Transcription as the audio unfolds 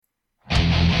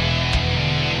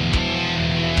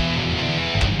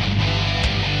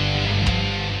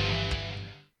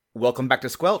Welcome back to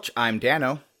Squelch. I'm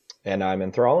Dano. And I'm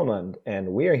Enthralamund, and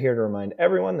we are here to remind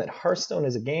everyone that Hearthstone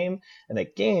is a game, and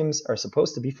that games are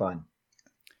supposed to be fun.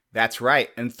 That's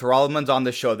right. Enthralamund's on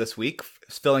the show this week,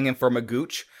 filling in for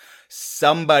Magooch.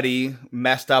 Somebody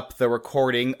messed up the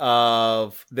recording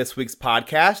of this week's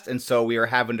podcast, and so we are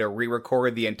having to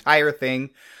re-record the entire thing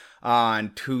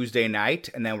on Tuesday night,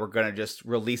 and then we're going to just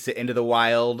release it into the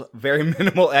wild. Very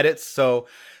minimal edits, so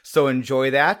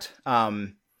enjoy that.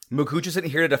 Magooch isn't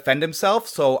here to defend himself,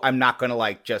 so I'm not going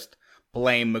to just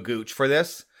blame Magooch for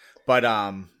this. But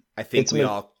I think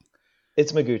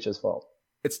It's Magooch's fault.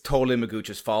 It's totally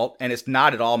Magooch's fault, and it's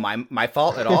not at all my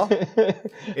fault at all.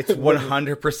 It's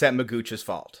 100% Magooch's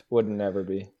fault. Would never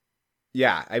be.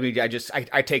 Yeah, I mean,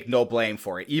 I take no blame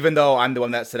for it, even though I'm the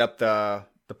one that set up the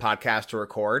podcast to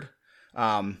record.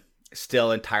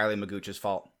 Still entirely Magooch's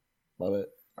fault. Love it.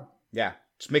 Yeah.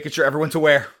 Just making sure everyone's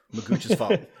aware. Magooch's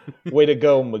fault. Way to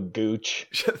go, Magooch.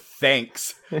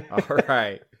 Thanks. All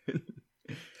right.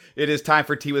 It is time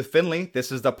for Tea with Finley.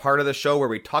 This is the part of the show where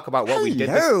we talk about what we did.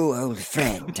 Hello, old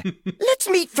friend. Let's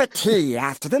meet for tea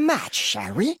after the match,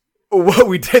 shall we? What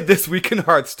we did this week in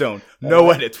Hearthstone.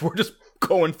 No edits. We're just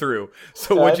going through.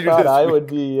 So what'd you do this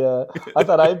week? I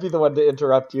thought I'd be the one to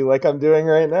interrupt you like I'm doing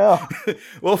right now.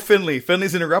 Well, Finley's an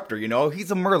interrupter, He's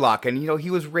a Murloc, and,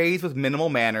 he was raised with minimal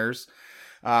manners.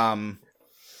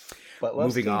 But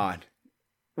moving tea. on.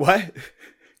 What?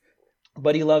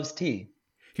 But he loves tea.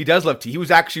 He does love tea. He was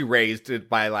actually raised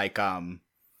by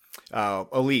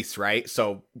Elise, right?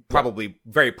 So probably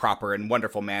very proper and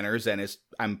wonderful manners. And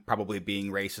I'm probably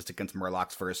being racist against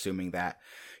Murlocs for assuming that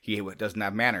he doesn't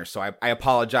have manners. So I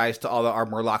apologize to all our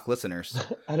Murloc listeners.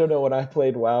 I don't know. When I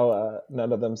played WoW,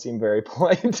 none of them seemed very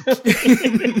polite to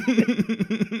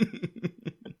me.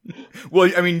 Well,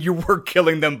 I mean, you were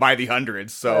killing them by the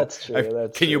hundreds, so that's true.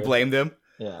 Can you blame them?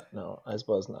 Yeah, no, I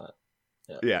suppose not.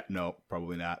 Yeah, no,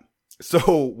 probably not. So,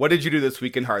 what did you do this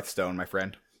week in Hearthstone, my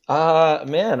friend?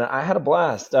 Man, I had a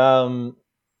blast. I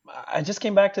just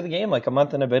came back to the game like a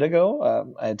month and a bit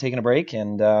ago. I had taken a break,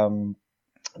 and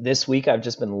this week I've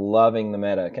just been loving the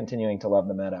meta, continuing to love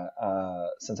the meta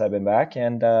since I've been back,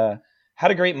 and had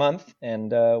a great month,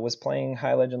 and was playing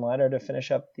High Legend Ladder to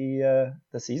finish up the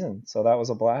season. So that was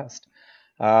a blast.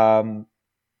 I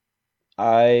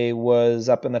was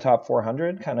up in the top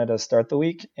 400 kind of to start the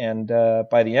week, and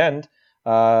by the end,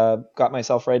 got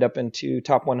myself right up into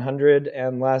top 100,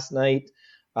 and last night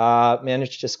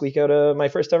managed to squeak out my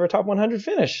first ever top 100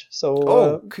 finish.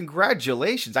 So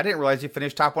congratulations. I didn't realize you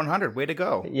finished top 100. Way to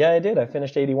go. Yeah, I did. I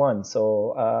finished 81.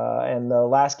 So and the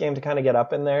last game to kind of get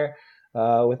up in there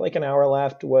with like an hour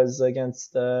left was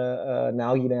against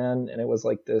Nalgidan, and it was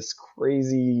like this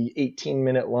crazy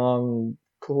 18-minute long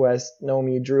Quest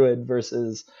Nomi Druid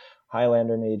versus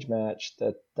Highlander Mage match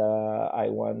that I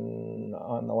won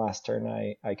on the last turn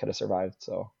I could have survived.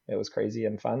 So it was crazy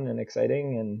and fun and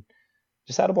exciting, and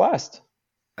just had a blast.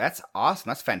 That's awesome.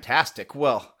 That's fantastic.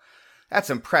 Well, that's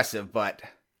impressive, but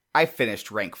I finished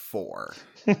rank 4.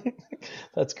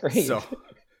 That's great.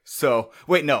 So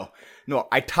wait, no,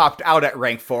 I topped out at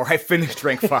rank 4. I finished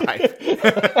rank 5.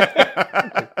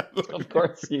 Of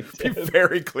course you did. Be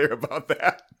very clear about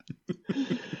that.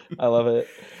 I love it.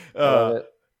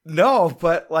 No,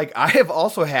 but I have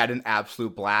also had an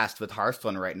absolute blast with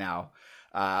Hearthstone right now.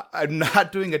 I'm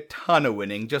not doing a ton of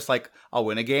winning, just I'll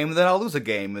win a game and then I'll lose a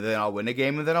game, and then I'll win a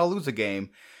game and then I'll lose a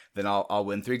game. Then I'll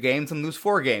win 3 games and lose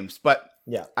 4 games. But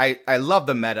yeah, I love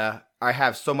the meta. I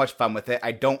have so much fun with it.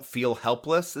 I don't feel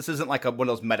helpless. This isn't one of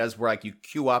those metas where you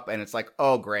queue up and it's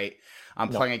oh great, I'm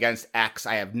playing against X.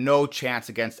 I have no chance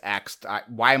against X.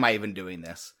 Why am I even doing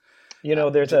this?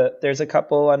 There's a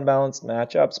couple unbalanced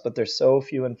matchups, but they're so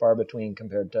few and far between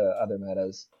compared to other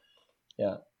metas.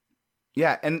 Yeah.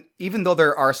 Yeah, and even though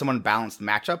there are some unbalanced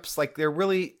matchups, they're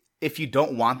really, if you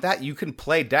don't want that, you can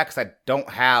play decks that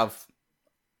don't have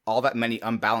all that many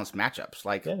unbalanced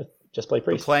matchups. Just play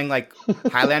Priest. Playing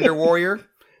Highlander Warrior,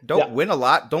 don't win a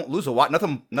lot, don't lose a lot.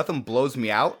 Nothing blows me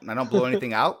out. I don't blow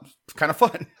anything out. It's kind of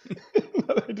fun.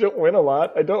 I don't win a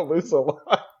lot. I don't lose a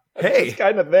lot. Hey, it's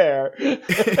kind of there.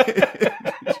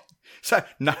 So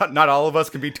not all of us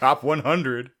can be top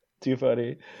 100. Too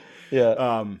funny.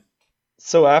 Yeah.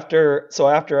 So after,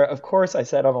 of course, I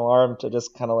set an alarm to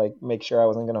just kind of make sure I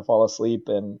wasn't going to fall asleep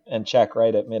and check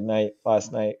right at midnight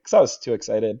last night because I was too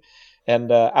excited.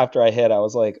 And after I hit, I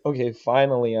was like, okay,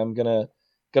 finally, I'm gonna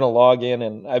log in,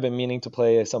 and I've been meaning to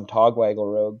play some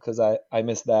Togwaggle Rogue because I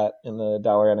missed that in the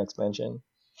Dalaran expansion.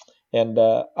 And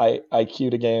I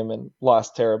queued a game and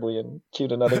lost terribly, and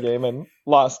queued another game and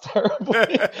lost terribly.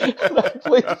 And I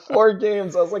played 4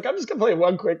 games. I was like, I'm just gonna play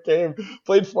one quick game.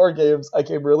 Played 4 games. I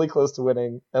came really close to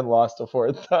winning and lost a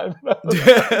 4th time.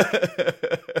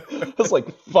 It was like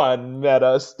fun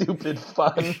meta, stupid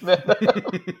fun meta.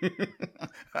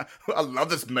 I love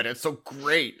this meta. It's so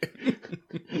great.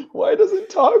 Why doesn't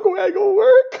Togwaggle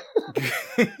work?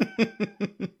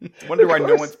 Wonder why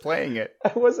no one's playing it.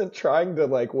 I wasn't trying to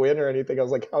like win or anything. I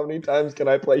was like, how many times can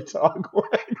I play Togwaggle?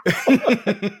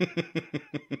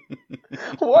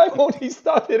 Why won't he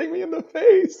stop hitting me in the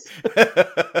face?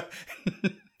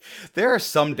 There are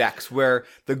some decks where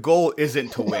the goal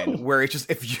isn't to win, where it's just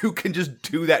if you can just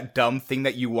do that dumb thing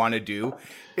that you want to do,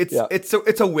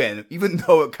 it's a win. Even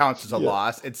though it counts as a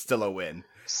loss, it's still a win.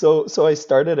 So I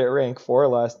started at rank 4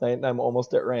 last night, and I'm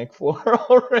almost at rank 4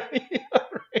 already.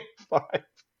 Rank 5.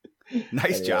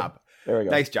 Nice job. There we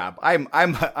go. Nice job. I'm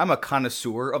a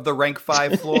connoisseur of the rank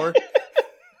 5 floor.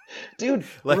 Dude,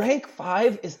 rank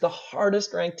 5 is the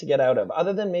hardest rank to get out of,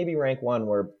 other than maybe rank 1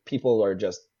 where people are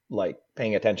just like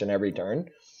paying attention every turn.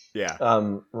 Yeah.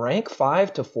 Rank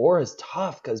 5 to 4 is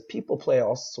tough because people play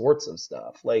all sorts of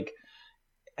stuff. Like,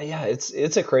 yeah,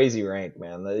 it's a crazy rank,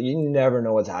 man. You never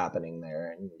know what's happening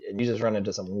there, and you just run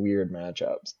into some weird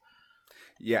matchups.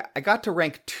 Yeah, I got to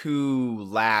rank 2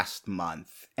 last month,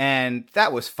 and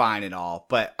that was fine and all,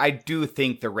 but I do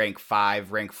think the rank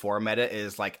 5, rank 4 meta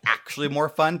is like actually more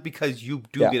fun because you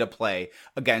do get to play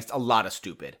against a lot of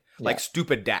stupid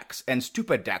stupid decks, and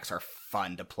stupid decks are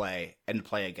fun to play and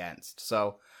play against.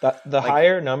 So the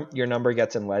higher your number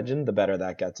gets in Legend, the better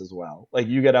that gets as well. Like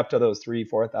you get up to those 3,000,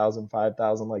 4,000,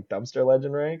 5,000 like dumpster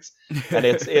Legend ranks, and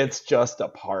it's just a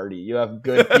party. You have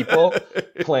good people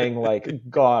playing like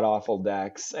god awful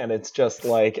decks, and it's just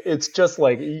like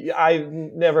I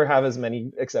never have as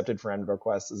many accepted friend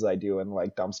requests as I do in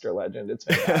like dumpster Legend. It's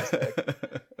fantastic.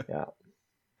 Yeah.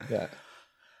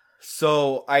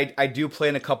 So I do play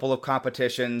in a couple of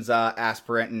competitions,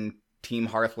 Aspirant and Team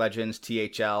Hearth Legends,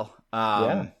 THL.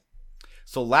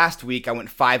 So last week I went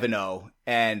 5-0,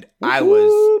 and I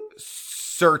was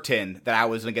certain that I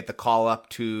was going to get the call up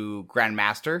to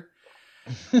Grandmaster.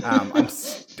 Or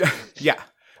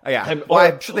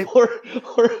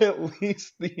at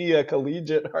least the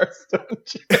collegiate Hearthstone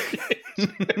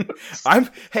championship.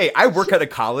 I work at a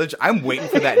college. I'm waiting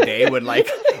for that day when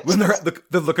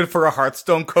they're looking for a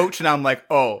Hearthstone coach, and I'm like,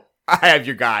 oh, I have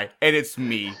your guy, and it's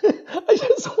me. I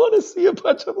just want to see a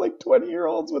bunch of like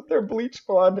 20-year-olds with their bleach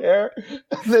blonde hair,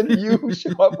 and then you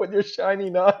show up with your shiny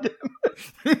noggin.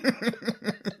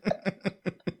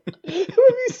 It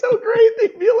would be so great.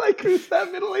 They'd be like, who's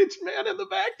that middle-aged man in the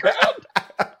background?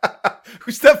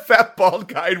 Who's that fat bald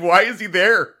guy, and why is he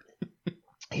there?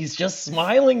 He's just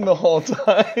smiling the whole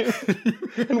time.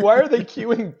 And why are they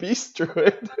queuing Beast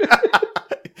Druid?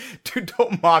 Dude,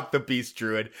 don't mock the Beast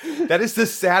Druid. That is the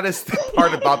saddest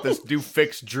part about this new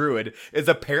fixed Druid, is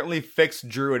apparently fixed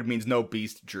Druid means no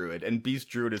Beast Druid, and Beast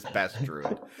Druid is best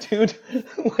Druid. Dude,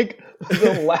 like,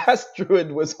 the last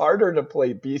Druid was harder to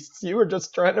play Beasts. You were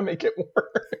just trying to make it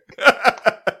work.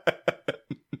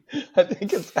 I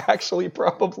think it's actually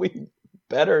probably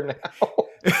better now.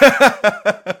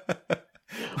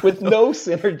 With no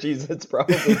synergies, it's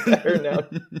probably better now.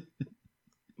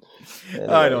 Anyway.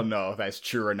 I don't know if that's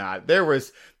true or not. There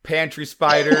was Pantry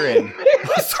Spider and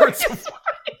all sorts of...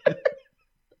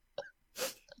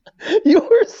 You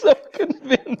were so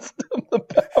convinced of the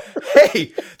power.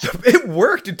 Hey, it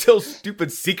worked until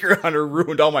stupid Secret Hunter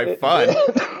ruined all my fun.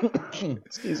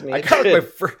 Excuse me. I got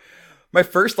my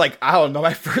first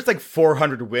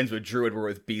 400 wins with Druid were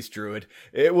with Beast Druid.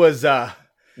 It was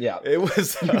it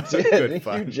was good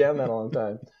fun. You jammed that a long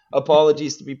time.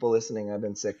 Apologies to people listening. I've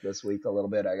been sick this week a little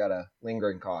bit. I got a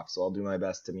lingering cough, so I'll do my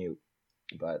best to mute,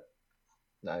 but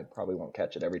I probably won't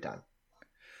catch it every time.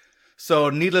 So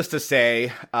needless to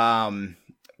say,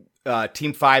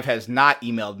 Team 5 has not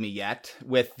emailed me yet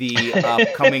with the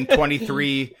upcoming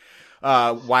 23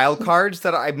 wild cards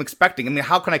that I'm expecting. I mean,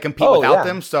 how can I compete without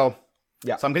them? So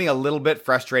I'm getting a little bit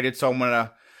frustrated. So I'm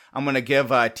gonna give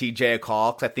TJ a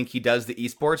call because I think he does the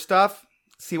esports stuff.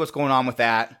 See what's going on with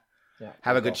that. Yeah,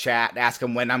 have a good chat. Ask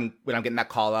him when I'm getting that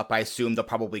call up. I assume they'll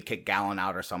probably kick Gallon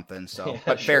out or something. So,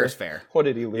 but fair is fair. What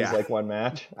did he lose? Like one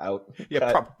match out?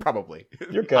 Yeah, probably.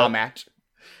 You're good. A match.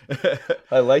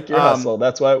 I like your hustle.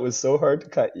 That's why it was so hard to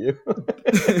cut you.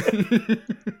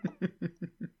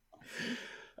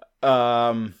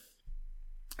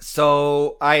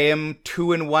 So I am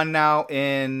 2-1 now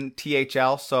in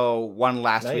THL. So one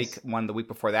last week, one the week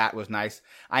before that was nice.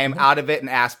 I am out of it in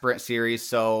Aspirant series.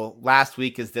 So last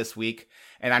week is this week,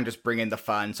 and I'm just bringing the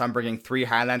fun. So I'm bringing 3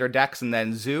 Highlander decks and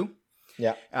then Zoo.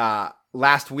 Yeah.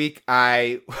 Last week,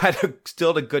 I had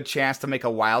still a good chance to make a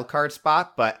wild card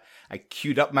spot, but I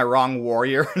queued up my wrong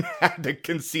warrior and had to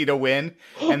concede a win.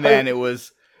 And then it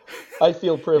was... I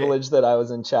feel privileged that I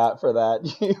was in chat for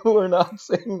that. You were not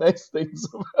saying nice things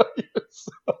about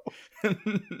yourself.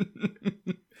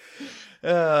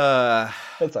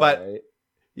 That's all right.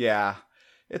 Yeah,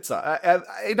 it's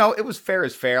it was fair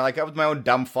as fair. Like, that was my own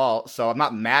dumb fault, so I'm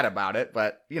not mad about it.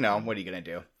 But what are you gonna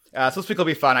do? So this week will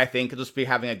be fun. I think it'll just be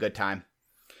having a good time.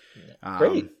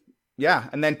 Great. Yeah,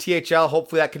 and then THL.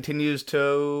 Hopefully that continues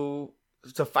to.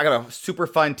 So I got a super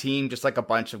fun team, just like a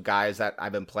bunch of guys that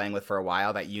I've been playing with for a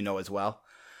while that as well.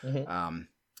 Mm-hmm.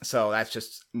 So that's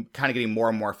just kind of getting more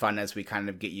and more fun as we kind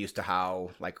of get used to how,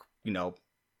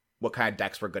 what kind of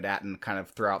decks we're good at, and kind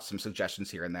of throw out some suggestions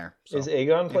here and there. So, is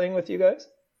Aegon playing with you guys?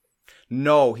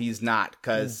 No, he's not,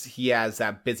 because he has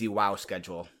that busy WoW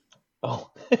schedule.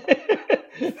 Oh.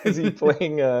 Is he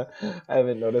playing, I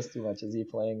haven't noticed too much. Is he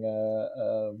playing,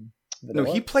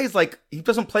 No, he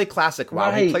doesn't play classic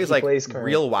WoW. Right, He plays current.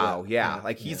 real WoW.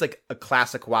 Yeah. He's like a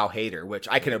classic WoW hater, which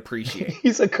I can appreciate.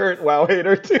 He's a current WoW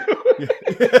hater too. He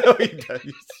does.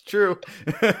 It's true.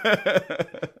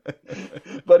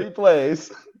 But he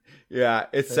plays. Yeah,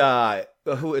 it's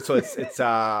it's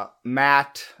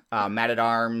Matt, Matt at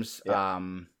Arms, a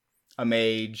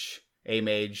mage.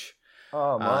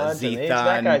 Oh, Mod, Zethun.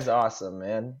 that guy's awesome,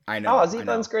 man. I know. Oh,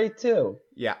 Zethun's great too.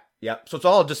 Yeah. So it's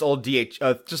all just old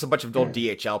just a bunch of old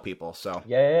DHL people. So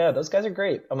yeah, those guys are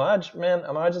great.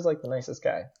 Amaj is like the nicest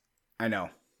guy. I know.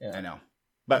 Yeah. I know.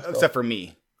 But That's except for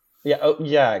me. Yeah. Oh,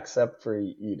 yeah. Except for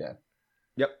you, Dan.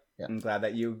 Yep. Yeah. I'm glad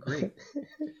that you agree.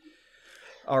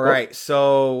 All right.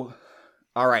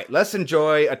 Let's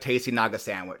enjoy a tasty Naga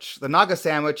sandwich. The Naga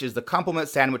sandwich is the complement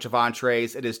sandwich of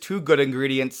entrees. It is 2 good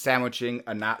ingredients sandwiching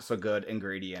a not so good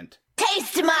ingredient.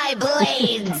 Taste my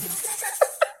blades!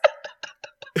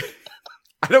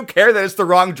 I don't care that it's the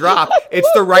wrong drop. It's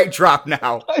the right drop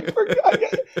now. I forgot.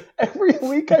 Every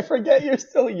week I forget you're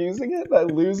still using it. I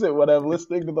lose it when I'm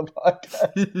listening to the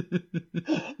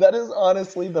podcast. That is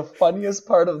honestly the funniest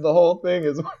part of the whole thing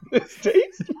is when this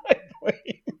taste my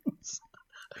blades.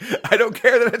 I don't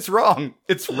care that it's wrong.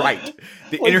 It's right.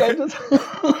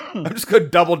 I'm just going to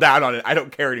double down on it. I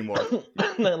don't care anymore.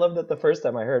 And I love that the first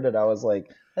time I heard it, I was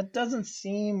like, that doesn't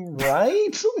seem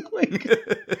right. Like,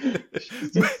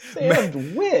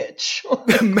 sandwich.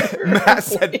 Matt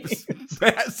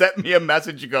sent me a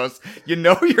message. He goes,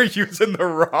 you're using the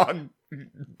wrong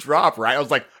drop, right? I was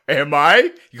like, am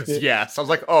I? He goes, yes. I was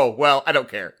like, oh, well, I don't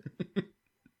care.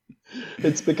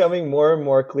 It's becoming more and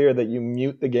more clear that you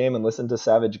mute the game and listen to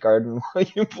Savage Garden while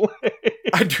you play.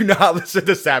 I do not listen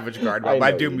to Savage Garden, but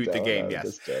I do mute the game,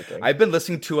 yes. I've been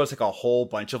listening to us like a whole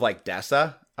bunch of like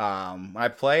Dessa when I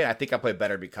play. I think I play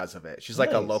better because of it. She's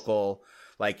like a local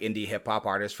like indie hip hop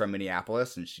artist from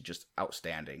Minneapolis, and she's just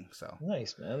outstanding. So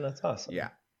nice, man. That's awesome. Yeah.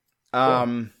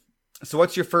 Cool. So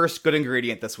what's your first good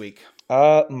ingredient this week?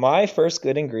 My first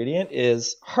good ingredient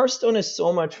is Hearthstone is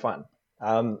so much fun.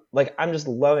 I'm just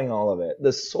loving all of it.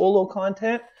 The solo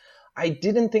content, I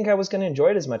didn't think I was going to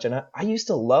enjoy it as much. And I used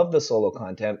to love the solo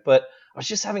content, but I was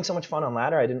just having so much fun on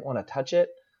ladder. I didn't want to touch it.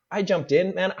 I jumped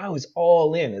in, man. I was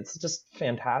all in. It's just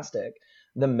fantastic.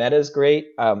 The meta's great.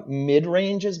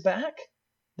 Mid-range is back.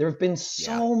 There have been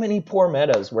so many poor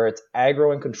metas where it's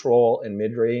aggro and control, and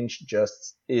mid-range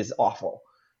just is awful.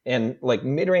 And like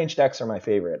mid-range decks are my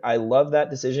favorite. I love that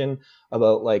decision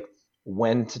about like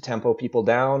when to tempo people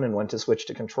down and when to switch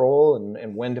to control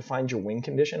and when to find your win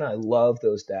condition. I love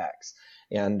those decks.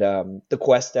 And the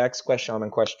quest decks, Quest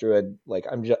Shaman, Quest Druid, like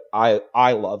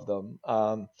I love them.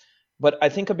 But I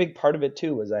think a big part of it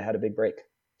too was I had a big break.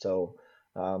 So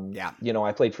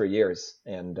I played for years,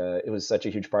 and it was such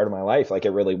a huge part of my life. Like it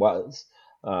really was.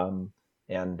 I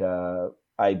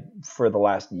for the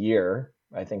last year,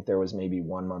 I think there was maybe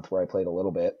 1 month where I played a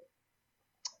little bit,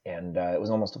 and it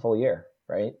was almost a full year.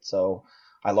 Right. So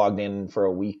I logged in for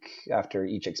a week after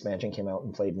each expansion came out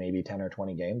and played maybe 10 or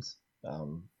 20 games.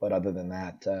 But other than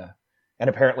that, and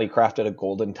apparently crafted a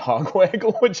golden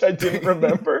Togwaggle, which I didn't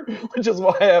remember, which is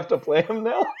why I have to play him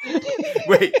now.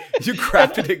 Wait, you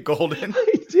crafted it golden?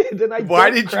 I did. And why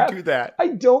did you do that? I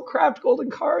don't craft golden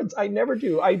cards. I never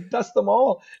do. I dust them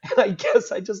all. And I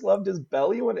guess I just loved his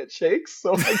belly when it shakes.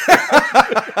 So and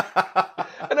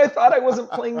I thought I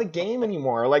wasn't playing the game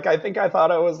anymore. Like, I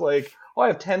thought I was like, I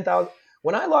have 10,000.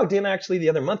 When I logged in actually the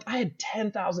other month, I had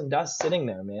 10,000 dust sitting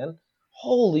there, man.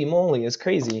 Holy moly, it's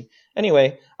crazy.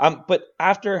 Anyway, but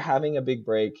after having a big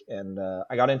break, and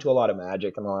I got into a lot of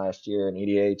Magic in the last year and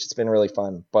EDH, it's been really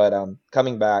fun. But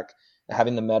coming back,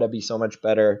 having the meta be so much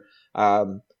better,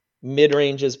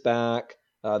 mid-range is back.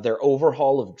 Their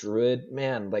overhaul of Druid,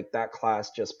 man, like that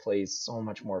class just plays so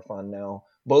much more fun now.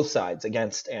 Both sides,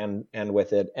 against and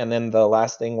with it. And then the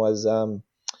last thing was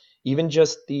even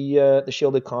just the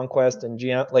Shielded Conquest and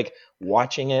GM, like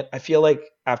watching it. I feel like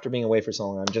after being away for so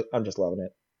long, I'm just loving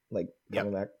it. Like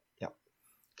coming back. Yeah.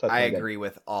 So I agree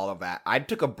with all of that. I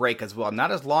took a break as well,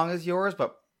 not as long as yours,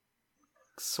 but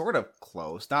sort of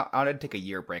close. I didn't take a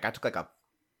year break. I took like a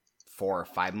 4 or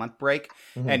 5 month break.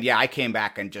 Mm-hmm. And yeah, I came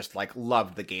back and just like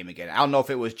loved the game again. I don't know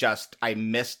if it was just I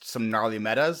missed some gnarly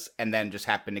metas and then just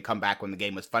happened to come back when the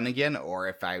game was fun again, or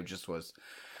if I just was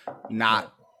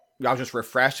not, I was just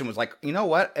refreshed and was like, you know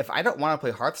what? If I don't want to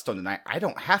play Hearthstone tonight, I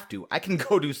don't have to. I can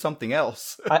go do something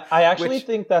else. I actually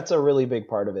think that's a really big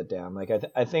part of it, Dan. Like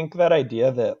I think that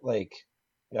idea that like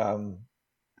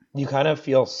you kind of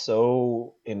feel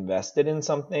so invested in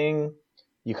something,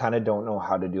 you kind of don't know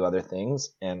how to do other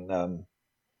things. And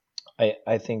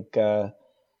I think,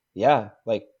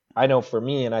 like I know for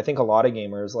me, and I think a lot of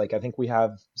gamers, like I think we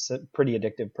have pretty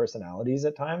addictive personalities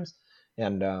at times.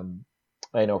 And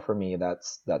I know for me,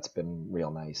 that's been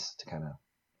real nice to kind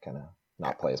of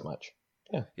not play as much.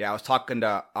 Yeah, I was talking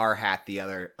to Arhat the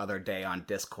other day on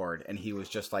Discord, and he was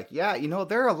just like, yeah,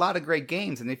 there are a lot of great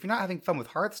games, and if you're not having fun with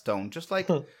Hearthstone, just like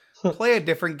play a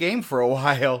different game for a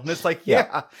while. And it's like,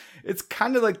 yeah, it's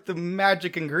kind of like the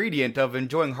magic ingredient of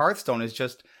enjoying Hearthstone is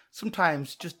just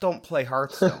sometimes just don't play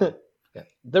Hearthstone. Yeah.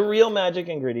 The real magic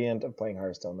ingredient of playing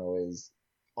Hearthstone, though, is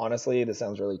honestly, this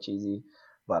sounds really cheesy,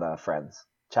 but friends.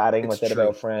 Chatting with it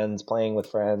about friends, playing with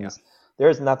friends. Yeah.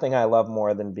 There's nothing I love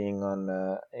more than being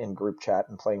on in group chat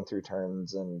and playing through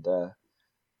turns, and it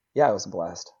was a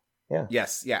blast. Yeah.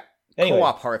 Yes. Yeah. Anyway.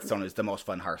 Co-op Hearthstone is the most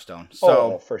fun Hearthstone.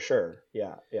 So for sure.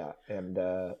 Yeah. And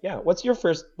what's your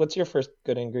first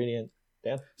good ingredient,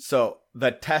 Dan? So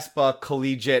the TESPA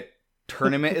Collegiate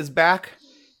Tournament is back.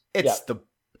 It's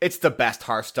the best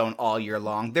Hearthstone all year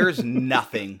long. There's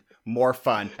nothing more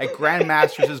fun. Like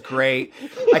Grandmasters is great.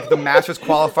 Like the Masters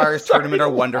qualifiers tournament are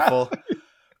wonderful.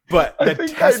 But the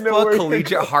TESPA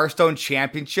Collegiate Hearthstone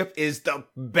Championship is the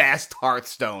best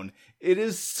Hearthstone. It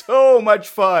is so much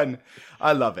fun.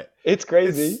 I love it. It's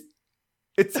crazy.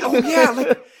 It's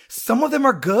like some of them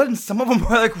are good and some of them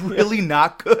are like really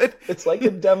not good. It's like a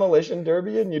demolition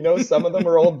derby, and some of them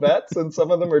are old vets and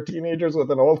some of them are teenagers with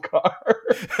an old car.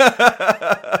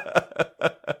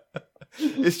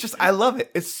 It's just, I love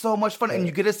it. It's so much fun. And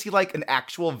you get to see like an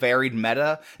actual varied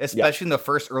meta, especially in the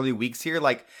first early weeks here.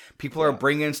 Like people are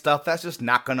bringing stuff that's just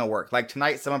not going to work. Like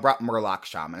tonight, someone brought Murloc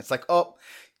Shaman. It's like, oh,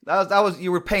 that was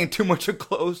you were paying too much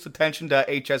close attention to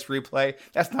HS Replay.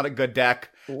 That's not a good deck.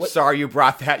 What? Sorry you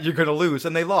brought that. You're going to lose.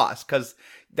 And they lost because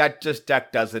that just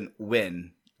deck doesn't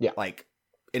win like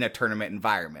in a tournament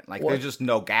environment. Like there's just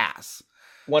no gas.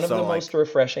 One of the most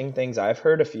refreshing things I've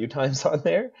heard a few times on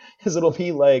there is it'll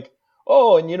be like,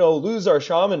 oh, and lose our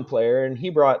shaman player, and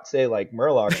he brought, say, like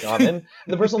Murloc Shaman. And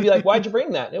the person will be like, why'd you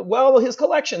bring that? Well, his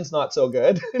collection's not so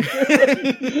good.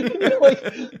 like,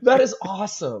 that is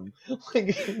awesome.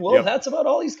 Like, that's about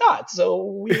all he's got. So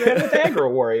we ran with Aggro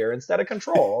Warrior instead of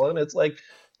Control. And it's like,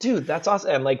 dude, that's awesome.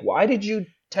 And like, why did you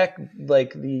tech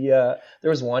like there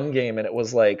was one game and it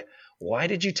was like, why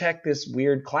did you tech this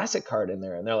weird classic card in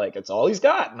there? And they're like, it's all he's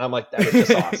got. And I'm like, that is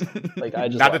just awesome. Like, I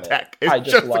just not love a tech. It. It's I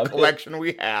just love the collection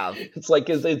we have. It's like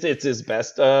it's his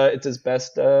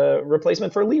best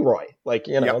replacement for Leroy. Like,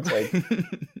 it's like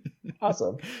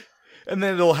awesome. And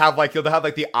then they'll have like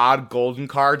the odd golden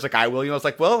cards. Like I will, it's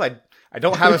like, well, I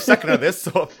don't have a second of this,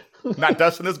 so I'm not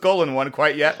dusting this golden one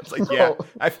quite yet. It's like, yeah,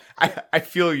 I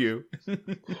feel you.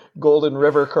 Golden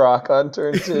River Croc on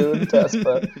turn 2 in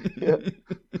TESPA. Yeah.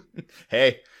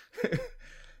 Hey,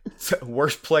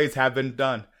 worse plays have been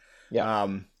done. Yeah.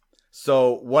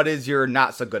 So what is your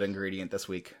not so good ingredient this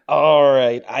week? All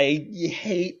right. I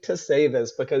hate to say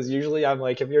this because usually I'm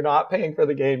like, if you're not paying for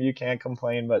the game, you can't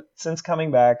complain. But since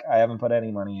coming back, I haven't put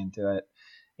any money into it.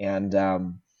 And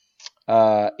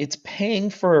it's paying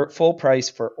for full price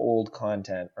for old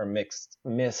content or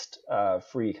missed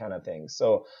free kind of things.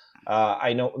 So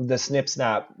I know the Snip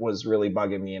Snap was really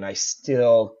bugging me, and I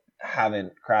still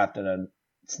haven't crafted a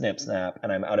Snip Snap,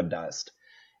 and I'm out of dust.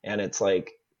 And it's like,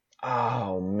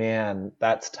 oh man,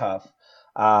 that's tough.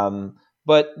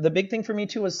 But the big thing for me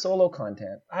too is solo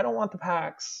content. I don't want the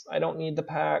packs. I don't need the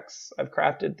packs. I've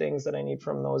crafted things that I need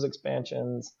from those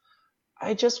expansions.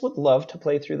 I just would love to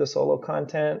play through the solo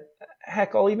content.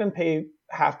 Heck, I'll even pay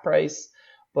half price.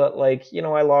 But like,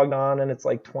 I logged on and it's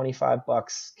like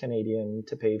 $25 Canadian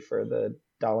to pay for the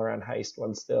Dalaran Heist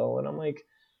one still. And I'm like,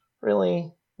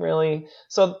 really?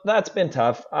 So that's been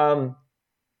tough.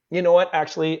 You know what?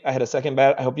 Actually, I had a second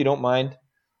bet. I hope you don't mind.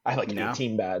 I have like No.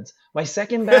 18 bads. My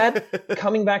second bad,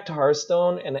 coming back to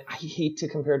Hearthstone, and I hate to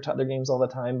compare it to other games all the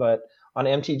time, but on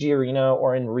MTG Arena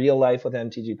or in real life with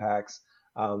MTG packs,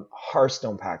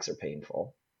 Hearthstone packs are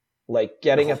painful. Like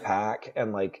getting a pack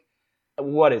and like,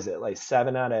 what is it? Like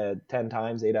 7 out of 10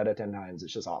 times, 8 out of 10 times.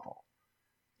 It's just awful.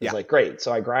 It's like, great.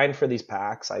 So I grind for these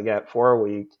packs. I get 4 a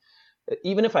week.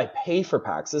 Even if I pay for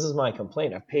packs, this is my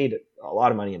complaint. I've paid a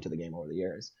lot of money into the game over the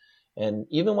years. And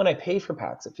even when I pay for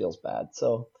packs, it feels bad.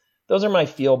 So those are my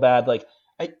feel bad. Like,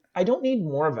 I don't need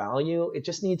more value. It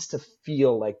just needs to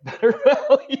feel like better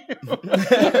value. I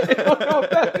don't know if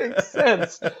that makes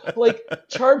sense. Like,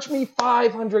 charge me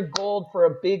 500 gold for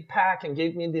a big pack and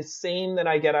give me the same that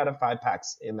I get out of 5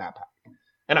 packs in that pack.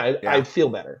 And I feel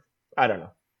better. I don't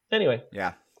know. Anyway.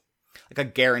 Yeah. Like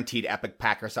a guaranteed epic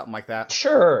pack or something like that.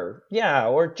 Sure. Yeah.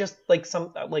 Or just like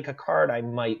a card I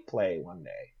might play one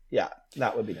day. Yeah.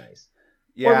 That would be nice.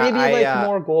 Yeah, or maybe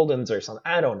more Goldens or something.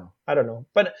 I don't know.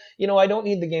 But, I don't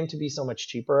need the game to be so much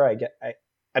cheaper. I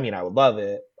mean, I would love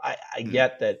it. I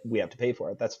get that we have to pay for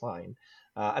it. That's fine.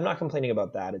 I'm not complaining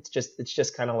about that. It's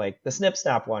just kind of like the Snip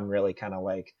Snap one really kind of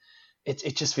like,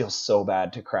 it just feels so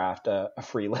bad to craft a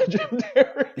free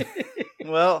legendary.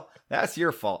 Well, that's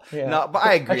your fault. Yeah. No, but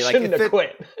I agree. I shouldn't have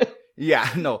quit. Yeah,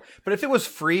 no. But if it was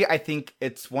free, I think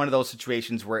it's one of those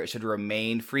situations where it should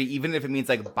remain free, even if it means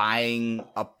like buying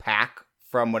a pack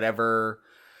from whatever,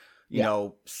 you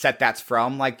know, set that's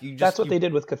from. Like that's what they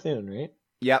did with Cthulhu, right?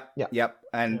 Yep.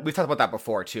 And we've talked about that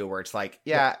before too, where it's like,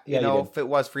 if it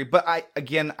was free. But I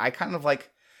kind of like,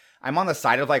 I'm on the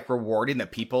side of like rewarding the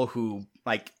people who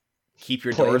like keep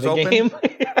your doors open. Game.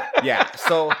 Yeah.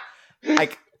 So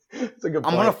like, I'm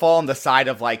going to fall on the side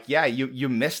of like, you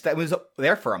missed that. It was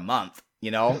there for a month,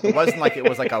 It wasn't like it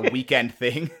was like a weekend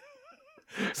thing.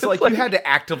 So like you had to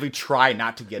actively try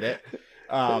not to get it.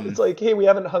 It's like, hey, we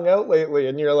haven't hung out lately.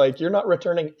 And you're like, you're not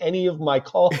returning any of my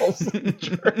calls.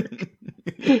 Jerk.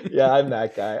 Yeah, I'm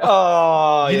that guy.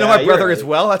 Oh, you know my brother as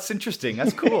well? That's interesting.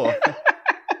 That's cool.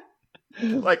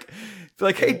 like,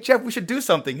 hey, Jeff, we should do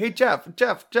something. Hey, Jeff.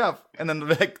 And then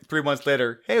like 3 months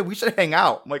later, hey, we should hang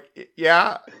out. I'm like,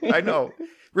 yeah, I know.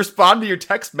 Respond to your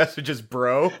text messages,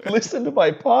 bro. Listen to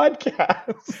my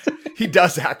podcast. He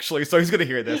does actually, so he's gonna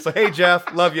hear this. So hey,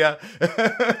 Jeff, love ya.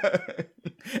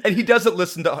 And he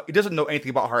doesn't know anything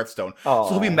about Hearthstone. Aww.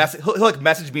 So he'll like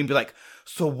message me and be like,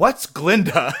 "So what's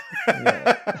Glinda?"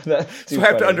 So I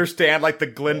have to understand like I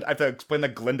have to explain the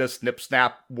Glinda Snip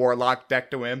Snap Warlock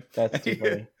deck to him. That's too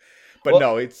funny. But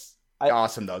no, it's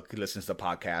awesome though. He listens to the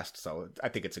podcast, so I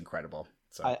think it's incredible.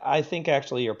 So I think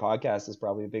actually your podcast is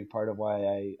probably a big part of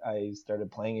why I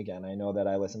started playing again. I know that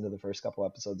I listened to the first couple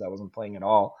episodes. I wasn't playing at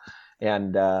all.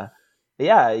 And obviously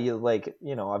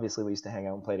we used to hang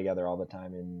out and play together all the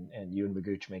time. And you and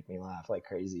Magooch make me laugh like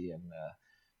crazy. And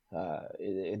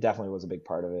it definitely was a big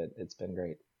part of it. It's been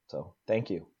great. So thank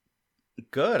you.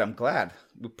 Good. I'm glad.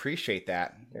 We appreciate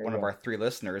that. One of our 3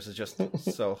 listeners is just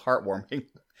so heartwarming.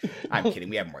 I'm kidding.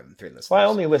 We have more than 3 listeners. Well, I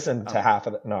only listened to half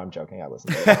of it. No, I'm joking. I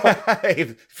listened to it.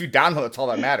 If you download, that's all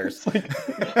that matters.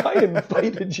 I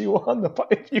invited you on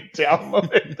if you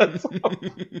download it. That's all.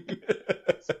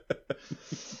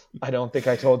 I don't think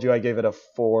I told you I gave it a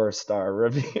 4-star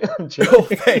review. Oh,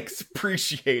 thanks.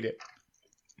 Appreciate it.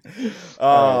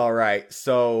 All right.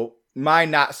 So my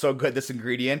not so good this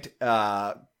ingredient,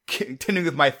 continuing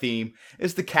with my theme,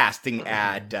 is the casting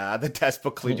ad, the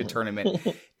Despo Collegiate Tournament.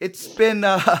 It's been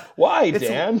why,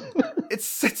 Dan?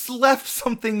 it's left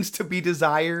some things to be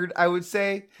desired, I would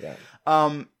say. Yeah.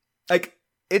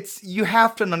 You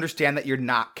have to understand that you're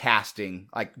not casting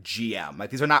like GM. Like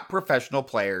these are not professional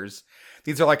players.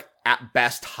 These are like at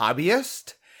best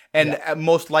hobbyists, and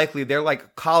most likely they're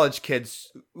like college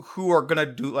kids who are gonna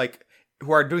do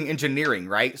who are doing engineering,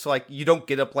 right? So like you don't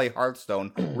get to play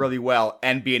Hearthstone really well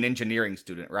and be an engineering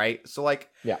student, right? So like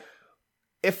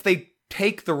if they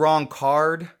take the wrong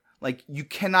card, like you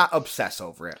cannot obsess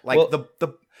over it. Like the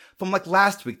from like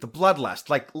last week, the Bloodlust,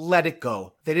 like let it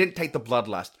go. They didn't take the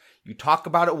Bloodlust. You talk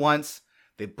about it once,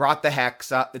 they brought the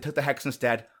Hex up, they took the Hex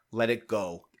instead, let it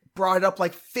go. Brought it up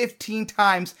like 15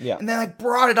 times, and then I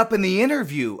brought it up in the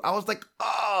interview. I was like,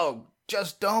 oh,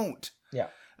 just don't.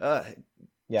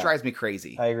 Drives me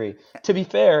crazy. I agree. To be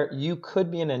fair, you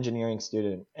could be an engineering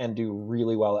student and do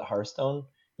really well at Hearthstone.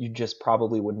 You just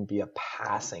probably wouldn't be a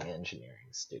passing engineering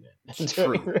student. It's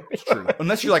true.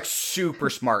 Unless you're like super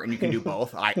smart and you can do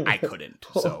both. I couldn't.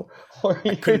 So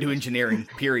I couldn't do engineering,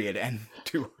 period, and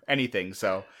do anything.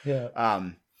 So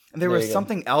and there was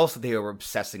something else that they were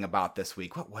obsessing about this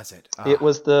week. What was it? It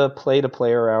was the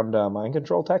play around mind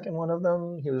control tech in one of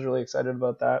them. He was really excited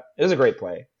about that. It was a great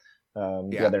play.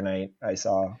 the other night. I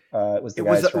saw it was the It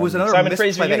guys was- it from was another Simon misplay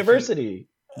Fraser that he- University.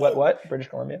 What? British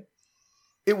Columbia?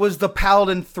 It was the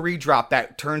Paladin 3 drop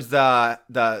that turns the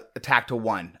attack to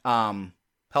 1.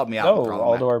 Help me out. Oh,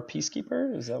 Thrall, Matt. Aldor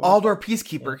Peacekeeper? Is that what Aldor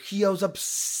Peacekeeper. He was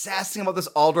obsessing about this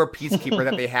Aldor Peacekeeper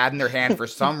that they had in their hand for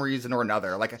some reason or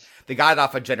another. Like, they got it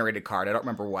off a generated card. I don't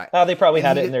remember what. Oh, they probably And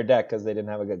had he- it in their deck because they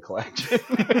didn't have a good collection.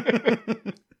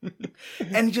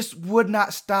 And he just would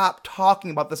not stop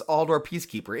talking about this Aldor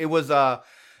Peacekeeper. It was a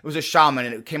shaman,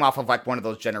 and it came off of like one of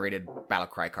those generated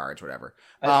Battlecry cards, whatever.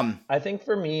 I think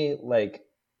for me,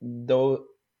 the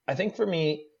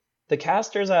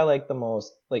casters I like the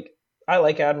most, I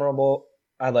like Admirable,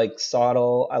 I like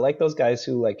Sottle, I like those guys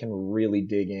who can really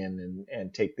dig in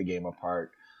and take the game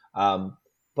apart.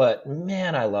 But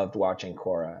man, I loved watching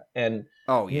Korra, and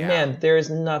Oh yeah, man, there is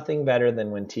nothing better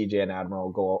than when TJ and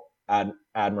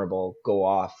Admirable go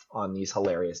off on these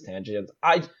hilarious tangents.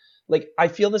 I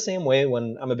feel the same way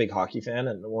when I'm a big hockey fan,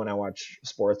 and when I watch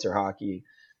sports or hockey,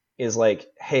 is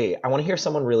hey, I want to hear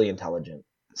someone really intelligent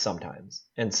sometimes,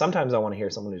 and sometimes I want to hear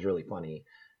someone who's really funny,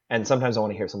 and sometimes I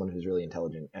want to hear someone who's really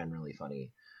intelligent and really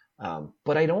funny.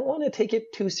 But I don't want to take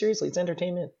it too seriously. It's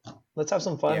entertainment. Let's have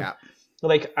some fun. yeah.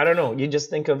 I don't know. You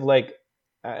just think of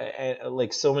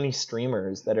so many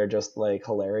streamers that are just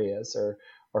hilarious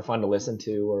or fun to listen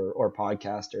to, or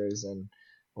podcasters, and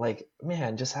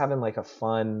man, just having a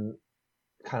fun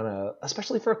kind of,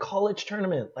 especially for a college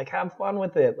tournament, have fun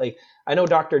with it. I know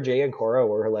Dr. J and Korra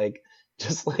were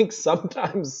just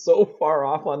sometimes so far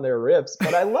off on their riffs,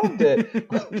 but I loved it.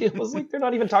 It was they're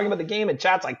not even talking about the game, and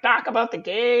chat's talk about the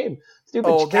game. Stupid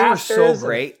Oh, they were so casters.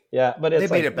 great. Yeah, but it's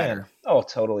They made it man, better. oh,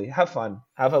 totally. Have fun.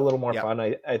 Have a little more Yep. fun.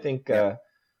 I think. Yep.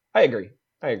 I agree.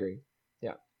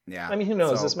 Yeah. I mean, who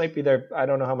knows? So- This might be their. I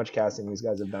don't know how much casting these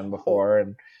guys have done before,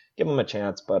 and give them a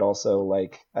chance. But also,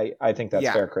 I think that's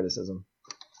Yeah. fair criticism.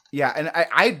 Yeah, and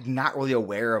I'm not really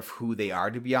aware of who they are,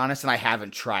 to be honest, and I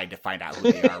haven't tried to find out who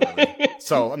they are, really.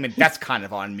 So, I mean, that's kind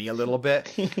of on me a little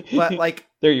bit. But,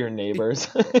 They're your neighbors.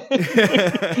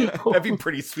 that'd be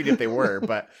pretty sweet if they were,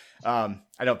 but I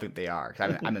don't think they are,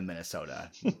 'cause I'm in Minnesota.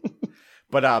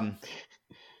 But,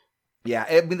 yeah,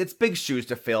 I mean, it's big shoes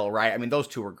to fill, right? I mean, those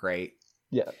two are great.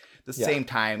 Yeah. At the Yeah. same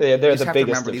time, They're you just the have to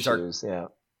biggest remember of these shoes. are,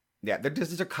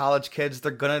 these are college kids.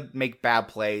 They're gonna make bad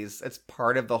plays. It's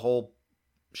part of the whole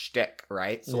shtick,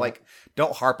 right? So Yeah.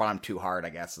 don't harp on them too hard, I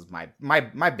guess, is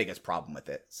my biggest problem with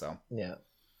it. So Yeah.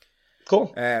 Cool.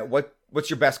 what's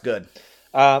your best good?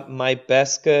 My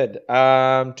best good.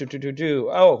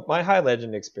 Oh, my High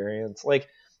Legend experience.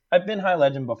 I've been High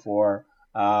Legend before.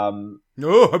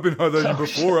 No, I've been High Legend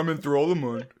before. I'm in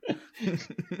Thrallmund.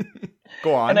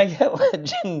 Go on. And I get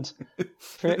Legend.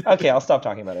 Okay, I'll stop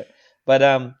talking about it. But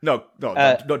No,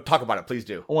 don't talk about it, please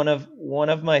do. one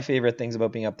of my favorite things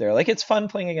about being up there, it's fun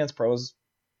playing against pros,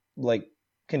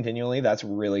 continually. That's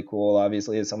really cool.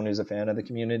 Obviously, as someone who's a fan of the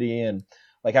community, and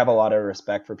have a lot of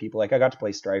respect for people. I got to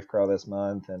play Strife Crow this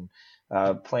month, and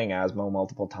playing Asmo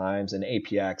multiple times, and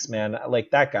APX. Man,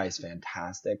 that guy's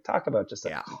fantastic. Talk about just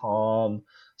a calm,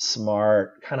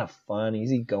 smart, kind of fun,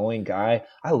 easygoing guy.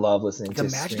 I love listening to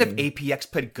his Imagine stream. if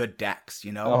APX played good decks,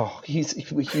 you know? Oh,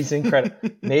 he's incredible.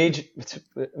 Mage,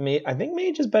 I think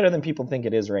Mage is better than people think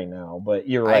it is right now. But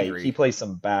you're I right. agree. He plays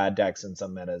some bad decks in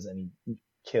some metas, and he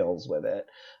kills with it.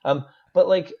 But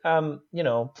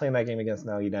playing that game against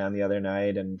Nalgidan the other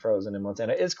night, and Frozen and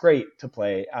Montana, it's great to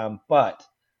play. But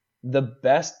the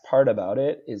best part about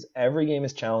it is every game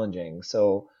is challenging.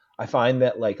 So I find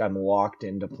that I'm locked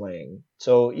into playing.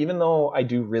 So even though I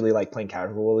do really like playing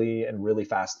casually and really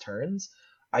fast turns,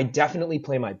 I definitely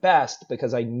play my best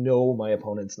because I know my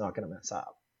opponent's not going to mess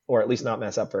up, or at least not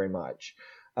mess up very much.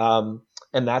 And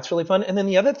that's really fun. And then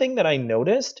the other thing that I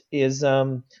noticed is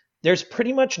there's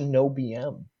pretty much no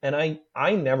BM, and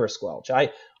I never squelch. I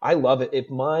love it. If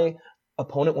my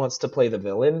opponent wants to play the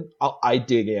villain, I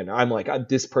dig in. I'm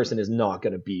this person is not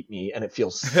going to beat me, and it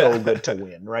feels so good to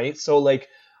win, right? So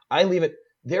I leave it.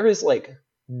 There is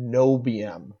no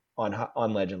BM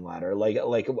on Legend Ladder,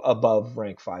 above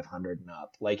rank 500 and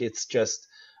up. It's just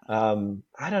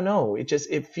I don't know.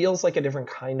 It feels like a different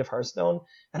kind of Hearthstone,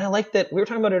 and I like that. We were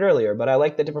talking about it earlier, but I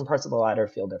like that different parts of the ladder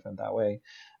feel different that way.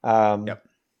 Yep.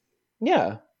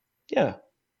 Yeah.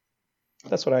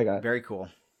 That's what I got. Very cool.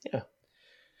 Yeah.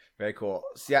 Very cool.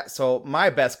 So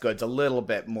my best good's a little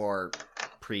bit more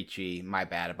preachy. My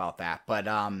bad about that. But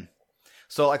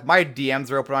so my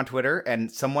DMs are open on Twitter,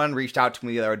 and someone reached out to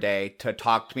me the other day to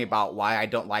talk to me about why I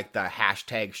don't like the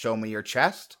hashtag show me your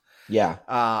chest. Yeah.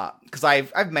 Because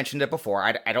I've mentioned it before.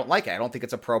 I don't like it. I don't think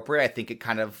it's appropriate. I think it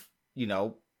kind of,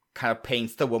 kind of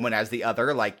paints the woman as the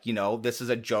other. Like, this is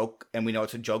a joke, and we know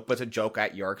it's a joke, but it's a joke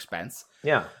at your expense.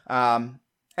 Yeah.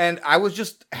 And I was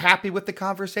just happy with the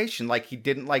conversation. Like, he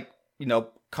didn't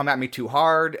come at me too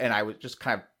hard, and I was just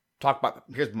kind of talk about,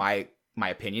 here's my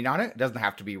opinion on it. It doesn't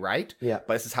have to be right, but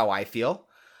this is how I feel,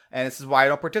 and this is why I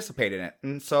don't participate in it.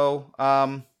 And so,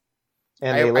 I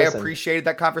appreciated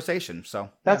that conversation. So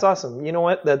that's awesome. You know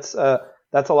what? That's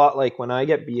a lot like when I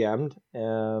get BM'd.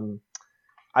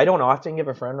 I don't often give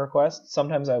a friend request.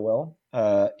 Sometimes I will.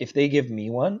 If they give me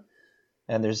one,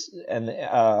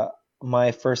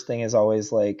 my first thing is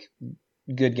always like,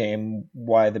 good game,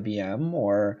 why the BM?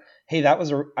 Or, hey,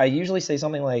 I usually say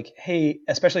something like, hey,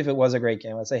 especially if it was a great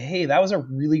game, I'd say, hey, that was a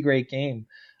really great game.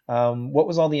 What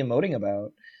was all the emoting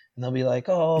about? And they'll be like,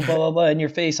 oh, blah, blah, blah, in your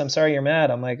face, I'm sorry you're mad.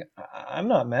 I'm like, I'm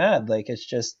not mad. Like, it's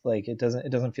just like, it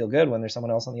doesn't feel good when there's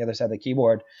someone else on the other side of the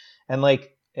keyboard. And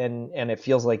like, and it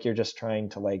feels like you're just trying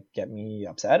to like get me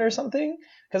upset or something.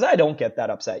 Cause I don't get that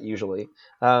upset usually.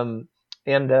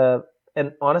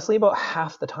 And honestly, about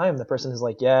half the time, the person is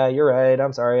like, yeah, you're right.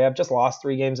 I'm sorry. I've just lost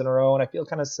 3 games in a row and I feel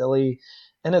kind of silly.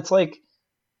 And it's like,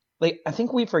 I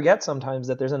think we forget sometimes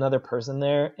that there's another person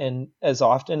there. And as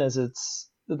often as it's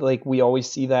like, we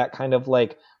always see that kind of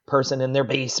like person in their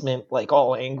basement, like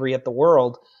all angry at the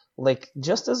world. Like,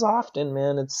 just as often,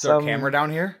 man, it's some camera down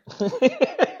here.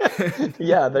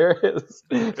 Yeah, there is.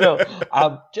 No,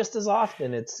 just as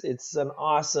often, it's an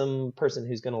awesome person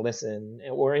who's going to listen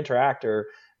or interact or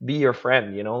be your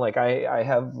friend. Like I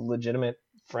have legitimate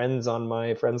friends on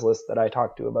my friends list that I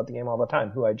talk to about the game all the time,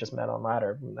 who I just met on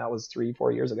Ladder. And that was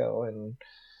 3-4 years ago. And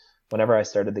whenever I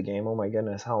started the game, oh my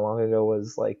goodness, how long ago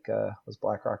was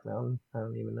Blackrock Mountain? I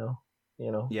don't even know.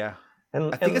 Yeah.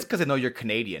 And I think it's because I know you're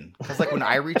Canadian. Because like when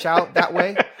I reach out that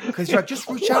way, because you're like, just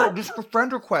reach out, just for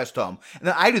friend request them. And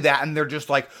then I do that, and they're just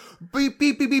like, beep,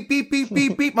 beep, beep, beep, beep, beep,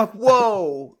 beep, beep. I'm like,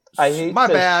 whoa. I hate to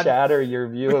shatter your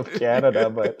view of Canada,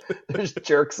 but there's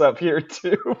jerks up here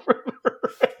too.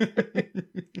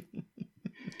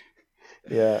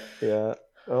 Yeah.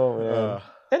 Oh man.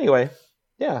 Anyway,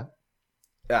 yeah.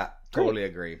 Yeah, totally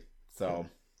agree. So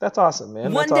that's awesome,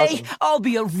 man. One day I'll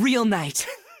be a real knight.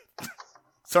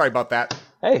 Sorry about that.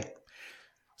 Hey.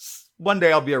 One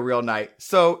day I'll be a real knight.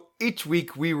 So each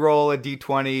week we roll a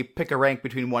d20, pick a rank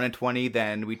between 1 and 20,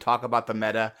 then we talk about the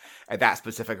meta at that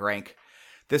specific rank.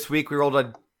 This week we rolled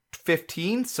a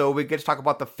 15, so we get to talk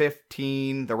about the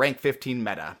rank 15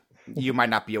 meta. You might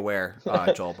not be aware,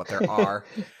 Joel, but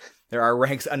there are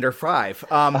ranks under 5.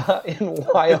 In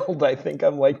Wild, I think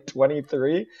I'm like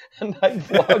 23, and I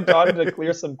logged on to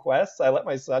clear some quests. I let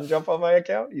my son jump on my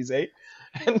account. He's 8,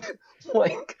 and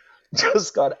like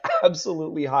just got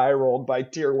absolutely high rolled by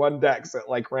tier 1 decks at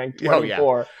like rank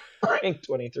 24, rank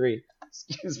 23.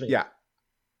 Excuse me. Yeah.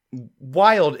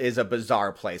 Wild is a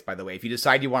bizarre place, by the way. If you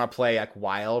decide you want to play like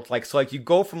Wild, you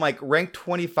go from like rank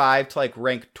 25 to like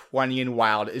rank 20 in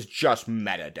Wild is just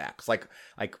meta decks, like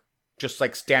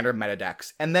standard meta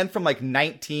decks. And then from like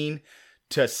 19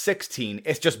 to 16,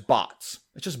 it's just bots.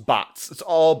 It's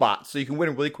all bots. So you can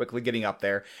win really quickly getting up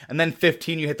there. And then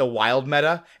 15, you hit the Wild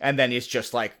meta, and then it's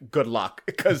just like good luck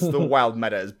because the Wild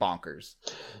meta is bonkers.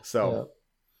 So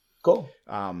cool.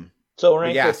 So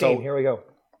rank 15. Here we go.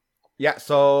 Yeah,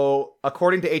 so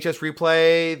according to HS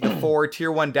Replay, the 4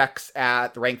 tier 1 decks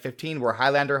at rank 15 were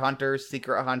Highlander Hunter,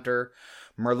 Secret Hunter,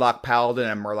 Murloc Paladin,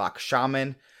 and Murloc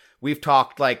Shaman. We've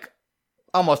talked like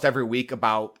almost every week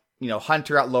about,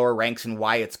 Hunter at lower ranks and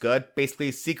why it's good.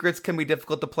 Basically, secrets can be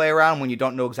difficult to play around when you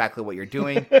don't know exactly what you're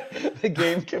doing. The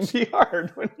game can be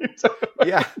hard when you're talking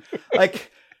about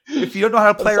like if you don't know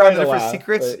how to play around the different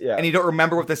secrets and you don't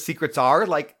remember what the secrets are,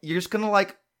 like you're just going to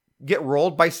like get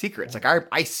rolled by secrets. Like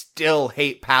I still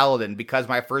hate Paladin because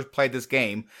when I first played this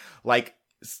game, like,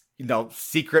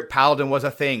 Secret Paladin was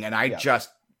a thing, and I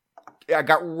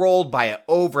got rolled by it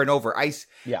over and over. I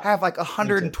have like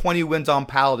 120 wins on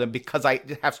Paladin because I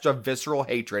have such a visceral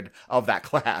hatred of that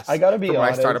class. I gotta be honest. When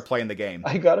I started playing the game,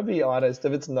 I gotta be honest.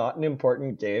 If it's not an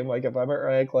important game, like if I'm at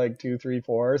rank like 2, 3,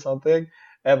 4 or something,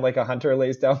 and like a hunter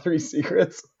lays down 3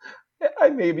 secrets, I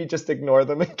maybe just ignore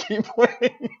them and keep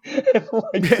playing and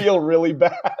like feel really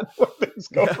bad when things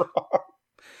go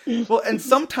wrong. Well, and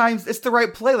sometimes it's the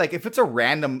right play. Like if it's a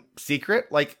random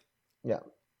secret, like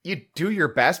you do your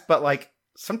best, but like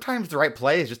sometimes the right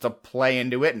play is just to play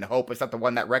into it and hope it's not the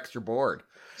one that wrecks your board.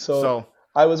 So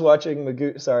I was watching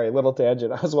little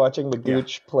tangent. I was watching the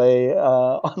Gooch play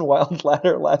on Wild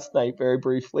Ladder last night very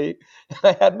briefly. And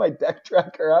I had my deck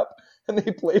tracker up and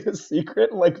they played a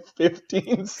secret, and like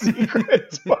 15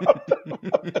 secrets popped up.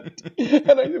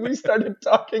 And we started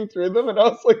talking through them, and I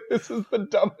was like, this is the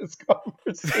dumbest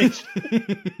conversation.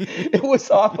 It was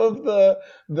off of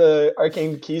the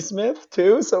Arcane Keysmith,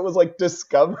 too, so it was like,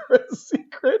 discover a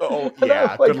secret. Oh, and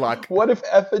yeah, like, good luck. What if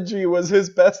effigy was his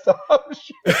best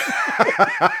option?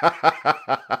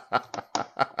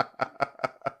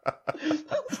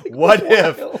 What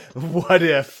if? Wild. What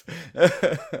if? I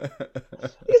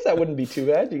guess that wouldn't be too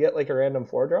bad. You get like a random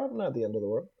 4-drop, not the end of the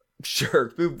world.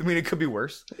 Sure. I mean, it could be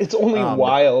worse. It's only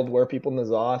wild where people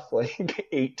N'Zoth like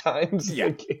 8 times Yeah.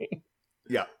 a game.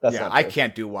 Yeah. That's yeah, not I true.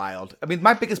 can't do wild. I mean,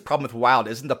 my biggest problem with wild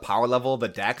isn't the power level of the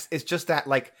decks. It's just that,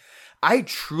 like, I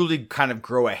truly kind of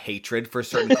grow a hatred for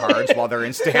certain cards while they're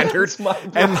in standard. That's my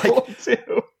And, problem like,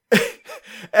 too.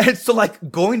 and so,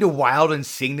 like, going to wild and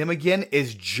seeing them again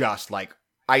is just, like,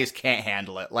 I just can't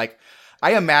handle it. Like,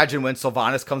 I imagine when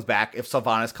Sylvanas comes back, if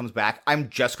Sylvanas comes back, I'm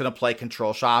just going to play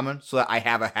Control Shaman so that I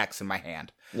have a Hex in my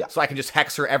hand. Yeah. So I can just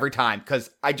Hex her every time, because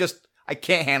I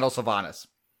can't handle Sylvanas.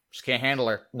 Just can't handle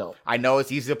her. No. I know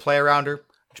it's easy to play around her.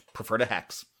 Just prefer to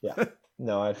Hex. Yeah.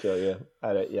 No, I feel you.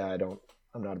 I don't.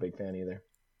 I'm not a big fan either.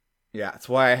 Yeah, that's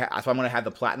why I'm going to have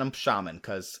the Platinum Shaman,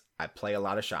 because I play a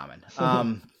lot of Shaman.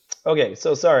 Okay,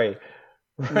 so sorry.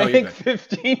 No, you're Rank good.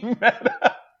 15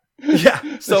 meta.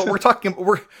 Yeah, so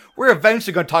we're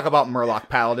eventually going to talk about Murloc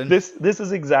Paladin. This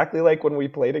is exactly like when we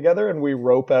play together and we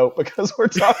rope out because we're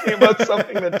talking about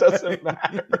something that doesn't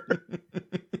matter.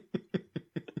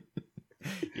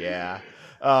 Yeah.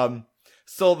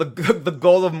 So the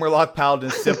goal of Murloc Paladin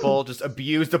is simple: just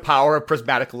abuse the power of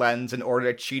Prismatic Lens in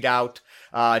order to cheat out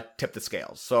Tip the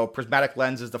Scales. So Prismatic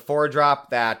Lens is the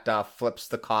 4-drop that flips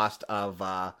the cost of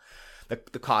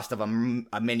the cost of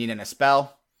a minion and a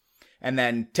spell. And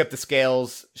then Tip the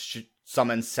Scales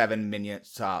summons 7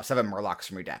 Murlocs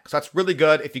from your deck. So that's really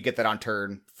good if you get that on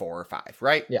turn 4 or 5,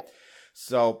 right? Yeah.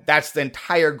 So that's the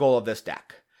entire goal of this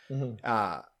deck.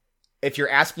 Mm-hmm. If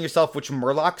you're asking yourself which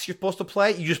Murlocs you're supposed to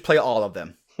play, you just play all of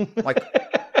them. Like,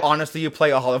 honestly, you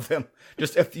play all of them.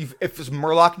 Just if there's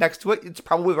Murloc next to it, it's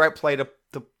probably the right play to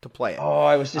play it. Oh,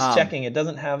 I was just checking. It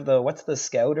doesn't have what's the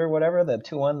Scout or whatever, the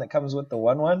 2/1 that comes with the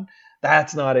 1/1.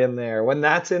 That's not in there. When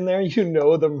that's in there, you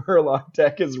know the Murloc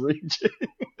deck is reaching.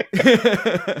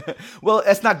 Well,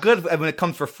 it's not good when it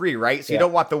comes for free, right? So you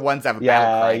don't want the ones that have a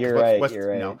battle cry. You're right. You're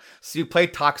right. So you play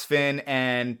Toxfin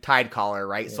and Tidecaller,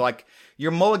 right? Yeah. So like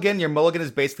your mulligan is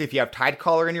basically if you have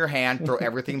Tidecaller in your hand, throw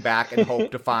everything back and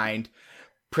hope to find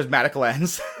Prismatic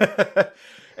Lens.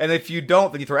 And if you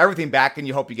don't, then you throw everything back and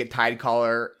you hope you get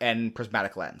Tidecaller and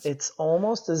Prismatic Lens. It's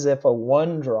almost as if a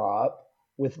 1-drop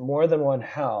with more than 1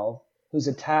 health, whose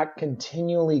attack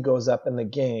continually goes up in the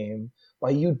game, by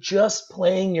you just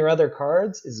playing your other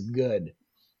cards is good.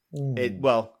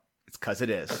 Well, it's because it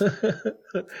is.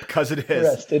 Because it is.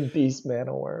 Rest in peace,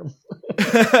 Mana Worm.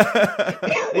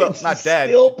 Well, it's not dead.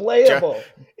 Still playable.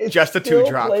 It's just a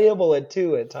 2-drop. Playable at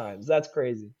 2 at times. That's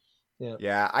crazy.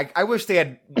 Yeah, I wish they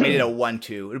had made it a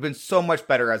 1/2. It would have been so much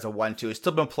better as a 1/2. It's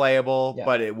still been playable,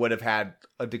 but it would have had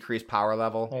a decreased power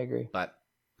level. I agree. But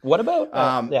what about?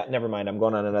 Never mind. I'm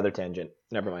going on another tangent.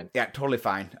 Never mind. Yeah, totally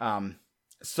fine.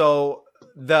 So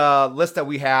the list that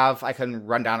we have, I can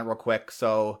run down it real quick.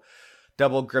 So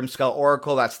double Grimskull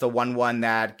Oracle, that's the 1/1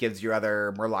 that gives your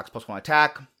other Murlocs +1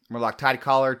 attack. Murloc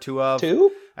Tidecaller, 2 of.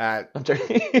 2? I'm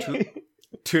sorry.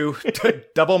 two.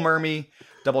 Double Mermy,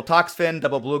 double Toxfin,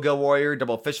 double Bluegill Warrior,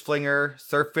 double Fishflinger,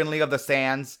 Sir Finley of the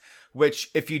Sands,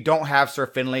 which if you don't have Sir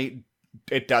Finley,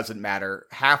 it doesn't matter.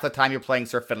 Half the time you're playing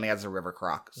Sir Finley as a River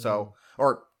Croc. So,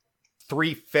 or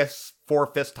 3/5,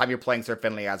 4/5 time you're playing Sir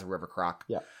Finley as a River Croc.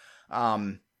 Yeah.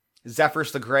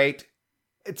 Zephyrus the Great.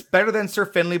 It's better than Sir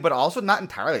Finley, but also not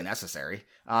entirely necessary.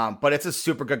 But it's a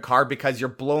super good card because you're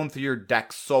blown through your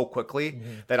deck so quickly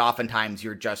that oftentimes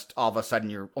you're just all of a sudden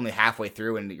you're only halfway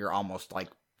through and you're almost like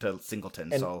to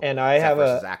Singleton. And I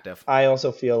Zephyrus is active. I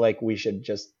also feel like we should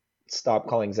just stop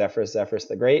calling Zephyrus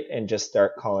the Great and just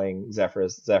start calling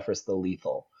Zephyrus the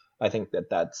Lethal. I think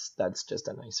that's just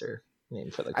a nicer name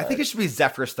for the card. I think it should be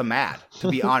Zephyrus the Mad, to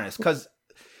be honest, because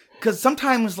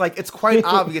sometimes like it's quite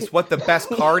obvious what the best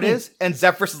card is, and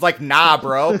Zephyrus is like, nah,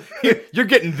 bro, you're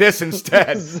getting this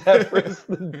instead. Zephyrus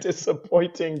the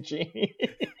Disappointing Genie.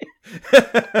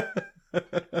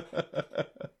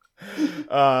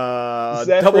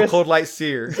 Double Cold Light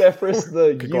Seer. Zephyrus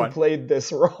the you played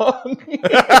this wrong.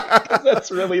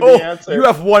 That's really the answer. You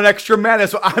have 1 extra mana,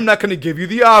 so I'm not going to give you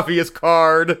the obvious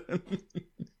card.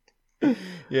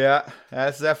 Yeah,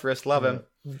 that's Zephyrus. Love him.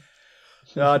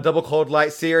 Double Cold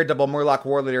Light Seer, double Murloc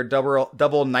War Leader,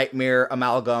 double Nightmare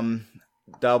Amalgam.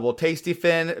 double Tasty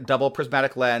Fin, double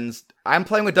Prismatic Lens. I'm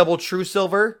playing with double True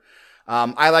Silver.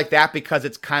 I like that because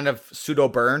it's kind of pseudo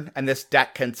burn, and this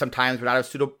deck can sometimes run out of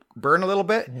pseudo burn a little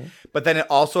bit, but then it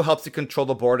also helps you control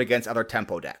the board against other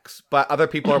tempo decks. But other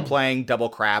people are playing double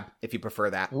Crab if you prefer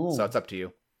that, so it's up to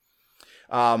you.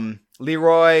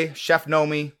 Leroy, Chef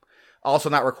Nomi, also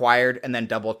not required, and then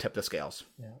double Tip the Scales.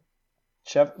 Yeah.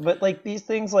 Chef, but like these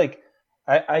things, like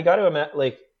I got to imagine,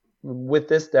 like with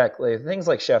this deck, like things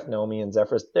like Chef Nomi and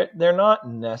Zephrys, they're not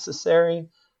necessary,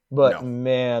 but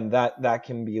man, that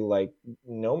can be like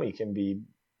Nomi can be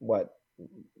what,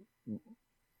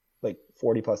 like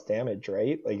 40 plus damage,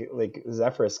 right? Like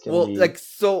Zephrys can be like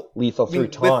so lethal through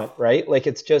taunt, right? Like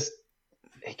it's just,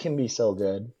 it can be so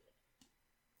good.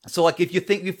 So like if you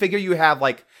figure you have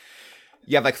like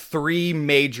 3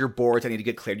 major boards that need to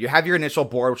get cleared. You have your initial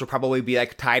board, which will probably be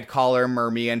like Tidecaller,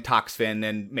 Mermian, Toxfin,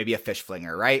 and maybe a Fish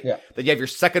Flinger, right? Yeah. Then you have your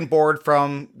second board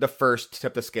from the first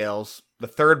Tip the Scales, the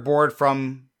third board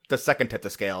from the second Tip the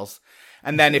Scales,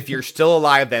 and then if you're still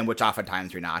alive then, which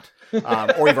oftentimes you're not,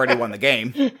 or you've already won the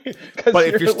game. But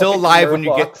if you're still alive when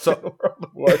you get World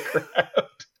of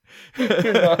Warcraft,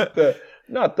 you're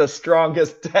not the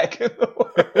strongest deck in the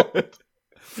world.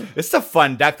 It's a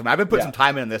fun deck. I've been putting some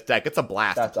time in this deck. It's a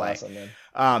blast to play. That's awesome,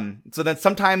 man. So then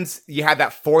sometimes you have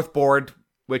that fourth board,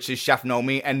 which is Chef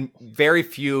Nomi, and very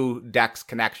few decks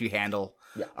can actually handle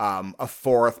a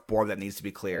fourth board that needs to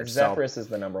be cleared. Zephrys is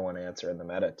the number one answer in the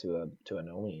meta to a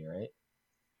Nomi, right?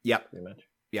 Yep. Pretty much.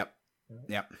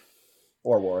 Yep.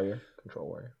 Or Warrior, Control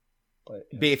Warrior.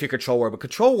 But, be if you Control Warrior, but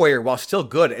Control Warrior, while still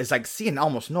good, is like seeing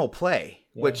almost no play,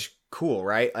 which cool,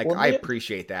 right? Like I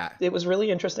appreciate that. It was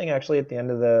really interesting actually at the end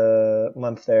of the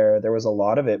month there was a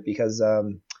lot of it because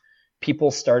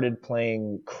people started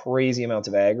playing crazy amounts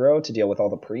of aggro to deal with all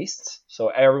the priests. So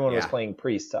everyone was playing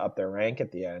priests to up their rank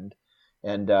at the end.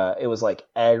 And it was like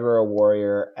aggro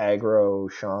warrior,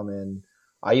 aggro shaman.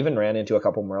 I even ran into a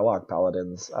couple Murloc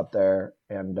paladins up there,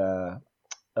 and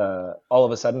all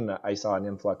of a sudden I saw an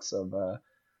influx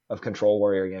of control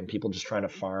warrior again. People just trying to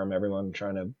farm, everyone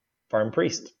trying to farm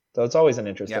priest. So it's always an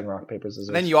interesting rock, paper, scissors.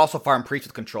 And then you also farm priest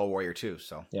with control warrior too.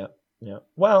 So yeah.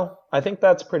 Well, I think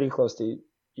that's pretty close to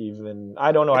even.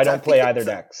 I don't know. I don't play either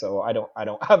deck, so I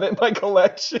don't have it in my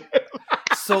collection.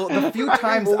 So the few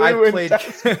times I played,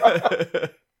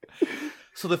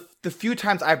 so the few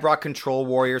times I brought control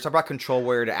warriors, I brought control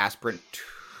warrior to Aspirant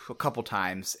a couple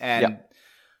times, and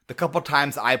the couple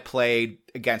times I played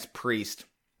against priest.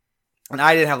 And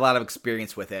I didn't have a lot of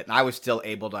experience with it, and I was still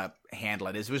able to handle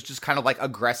it. It was just kind of like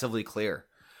aggressively clear.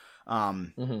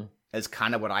 Is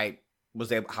kind of what I was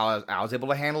how I was able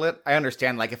to handle it. I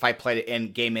understand, like if I played it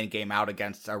in, game out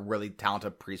against a really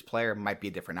talented priest player, it might be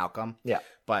a different outcome. Yeah,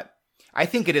 but I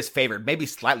think it is favored, maybe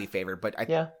slightly favored, but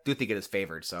I do think it is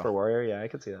favored. So for warrior, I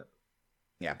could see that.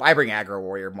 Yeah, but I bring aggro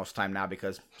warrior most of the time now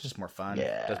because it's just more fun.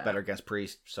 Yeah, does better against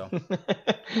priest. So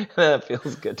that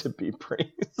feels good to beat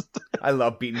priest. I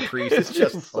love beating priest. It's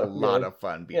just a lot of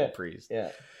fun beating priest. Yeah.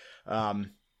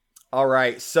 All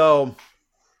right. So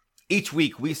each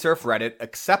week we surf Reddit,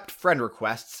 accept friend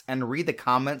requests, and read the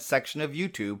comments section of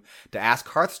YouTube to ask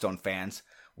Hearthstone fans,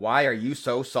 why are you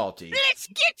so salty? Let's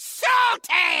get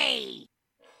salty!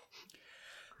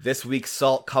 This week's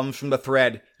salt comes from the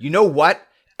thread, you know what?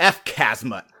 F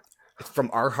Chasma. It's from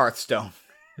our Hearthstone.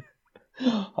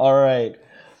 All right.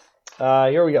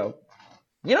 Here we go.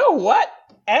 You know what?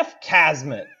 F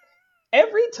Chasma.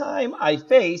 Every time I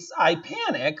face, I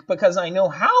panic because I know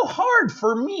how hard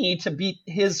for me to beat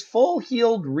his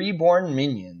full-healed reborn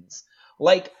minions.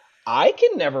 Like, I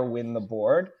can never win the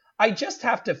board. I just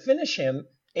have to finish him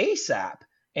ASAP.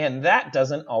 And that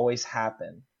doesn't always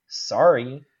happen.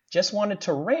 Sorry. Just wanted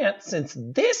to rant since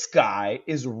this guy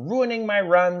is ruining my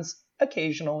runs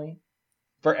occasionally.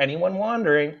 For anyone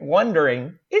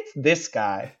wondering, it's this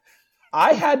guy.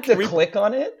 I had to click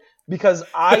on it because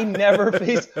I never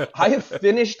faced... I have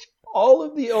finished all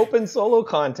of the open solo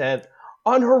content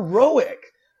on Heroic.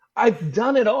 I've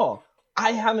done it all.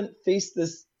 I haven't faced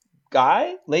this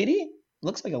guy, lady.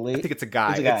 Looks like a lady. I think it's a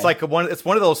guy. It's like it's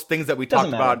one of those things that we talked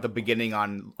about at the beginning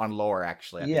on lore,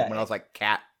 actually. I think when I was like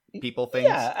cat people things.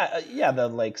 Yeah, the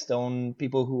like stone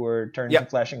people who were turned into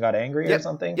flesh and got angry or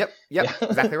something. Yep,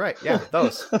 exactly right. Yeah,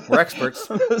 those. We're experts.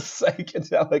 The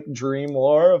psychedelic dream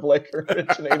lore of like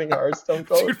originating Hearthstone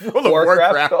code. Dude,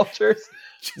 Warcraft cultures.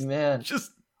 Man. It's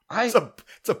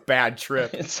a bad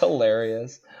trip. It's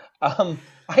hilarious. I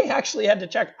actually had to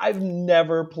check. I've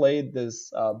never played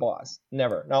this boss.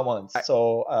 Never. Not once.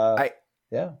 I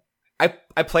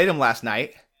played him last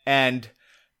night and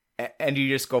you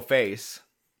just go face.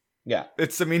 Yeah.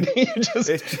 I mean,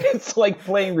 it's like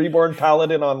playing Reborn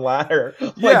Paladin on ladder.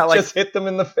 Just hit them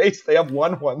in the face. They have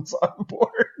 1/1s on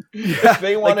board. Yeah, if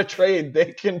they want to trade,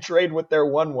 they can trade with their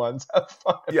 1/1s. Have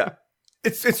fun. Yeah.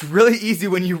 It's really easy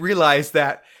when you realize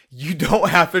that you don't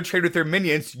have to trade with their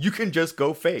minions. You can just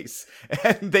go face,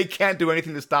 and they can't do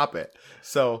anything to stop it.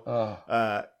 So,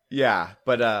 yeah,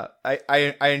 but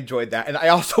I enjoyed that, and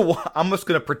I'm just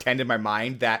gonna pretend in my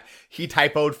mind that he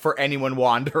typoed for anyone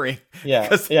wandering. Yeah,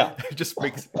 it just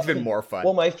makes it even more fun.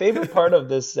 Well, my favorite part of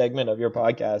this segment of your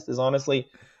podcast is honestly,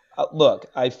 look,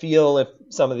 I feel if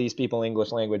some of these people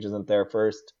English language isn't their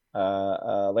first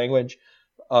language,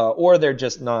 or they're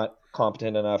just not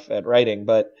competent enough at writing.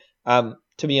 But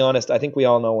to be honest, I think we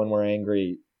all know when we're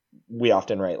angry, we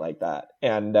often write like that.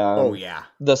 And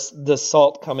the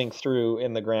salt coming through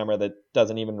in the grammar that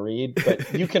doesn't even read,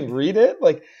 but you can read it.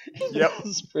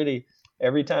 It's pretty.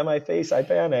 Every time I face, I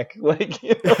panic.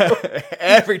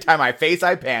 Every time I face,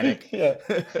 I panic. Yeah,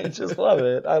 I just love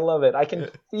it. I love it. I can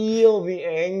feel the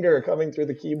anger coming through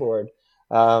the keyboard.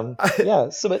 But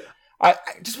I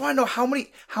just want to know how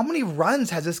many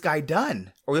runs has this guy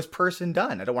done or this person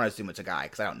done? I don't want to assume it's a guy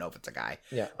because I don't know if it's a guy.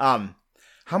 Yeah.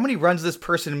 How many runs this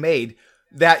person made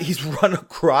that he's run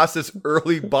across this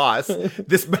early boss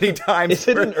this many times? Is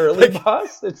it an early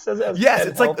boss? It says it has yes.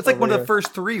 It's like one of the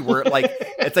first three where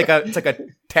it's like a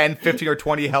 10, 15, or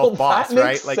 20 health boss, that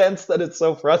makes sense that it's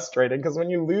so frustrating because when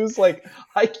you lose,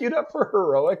 I queued up for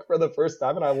heroic for the first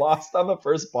time and I lost on the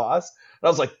first boss. And I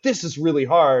was like, this is really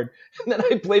hard. And then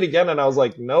I played again and I was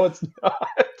like, no, it's not.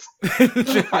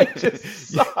 I just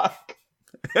suck.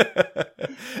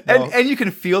 And you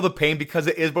can feel the pain because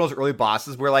it is one of those early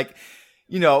bosses where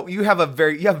you have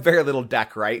very little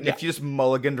deck, right? And if you just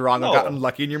mulliganed wrong and got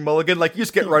unlucky in your mulligan, you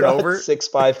just get run over.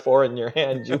 6-5-4 in your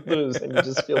hand, you lose, and you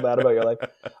just feel bad about your life.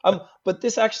 But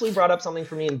this actually brought up something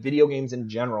for me in video games in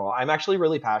general. I'm actually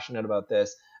really passionate about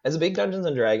this. As a big Dungeons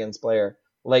and Dragons player,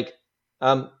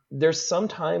 there's some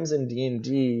times in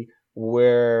D&D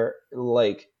where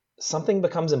something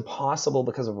becomes impossible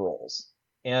because of rolls.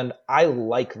 And I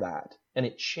like that. And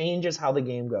it changes how the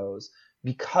game goes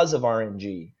because of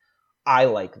RNG. I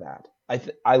like that.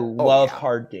 I love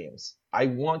hard games. I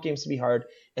want games to be hard.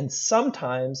 And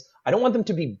sometimes I don't want them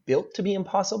to be built to be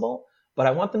impossible, but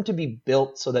I want them to be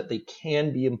built so that they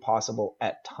can be impossible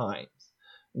at times.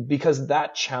 Because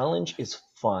that challenge is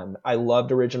fun. I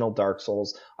loved original Dark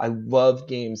Souls. I love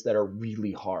games that are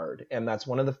really hard. And that's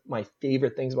one of my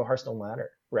favorite things about Hearthstone Ladder,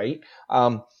 right?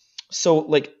 And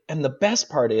the best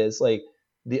part is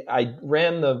I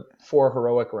ran the 4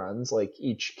 heroic runs,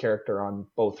 each character on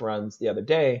both runs the other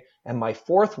day. And my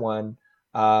 4th one,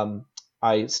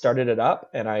 I started it up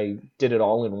and I did it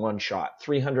all in one shot,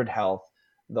 300 health,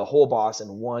 the whole boss in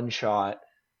one shot.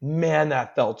 Man,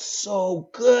 that felt so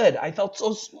good. I felt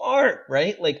so smart,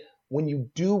 right? When you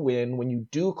do win, when you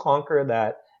do conquer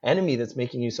that enemy that's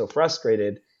making you so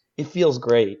frustrated, it feels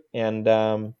great. And,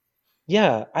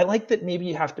 I like that maybe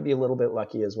you have to be a little bit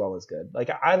lucky as well as good.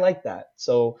 I like that.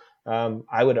 So I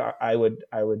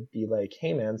would be like,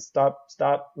 hey man, stop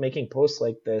making posts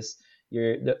like this.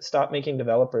 Stop making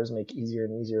developers make easier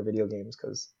and easier video games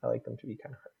because I like them to be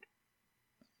kind of hard.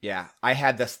 Yeah, I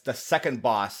had the second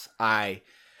boss.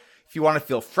 If you want to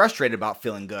feel frustrated about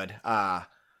feeling good,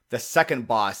 the second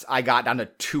boss I got down to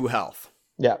 2 health.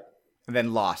 Yeah, and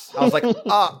then lost. I was like,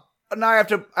 now I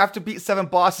have to beat 7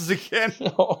 bosses again.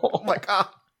 I'm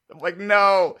like,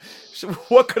 no.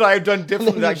 What could I have done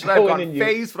differently? Should I have gone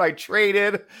face when I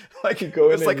traded? You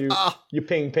go in you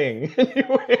ping and you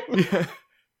win. Yeah.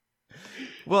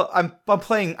 Well, I've been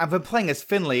playing as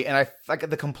Finley, and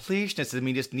the completionist in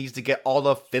me just needs to get all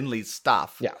of Finley's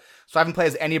stuff. Yeah. So I haven't played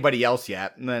as anybody else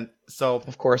yet, and then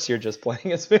of course you're just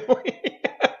playing as Finley.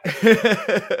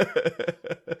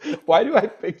 Why do I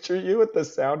picture you with the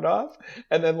sound off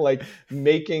and then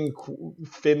making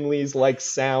Finley's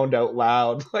sound out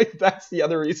loud? That's the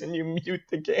other reason you mute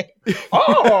the game.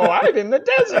 Oh, I'm in the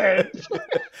desert.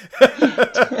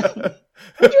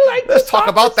 Would you like Let's talk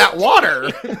about that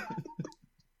water?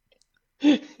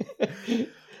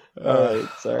 All right,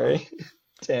 sorry.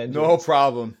 Tangents. No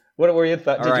problem. What were your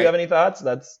thoughts? Did you have any thoughts?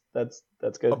 That's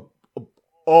good.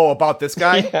 About this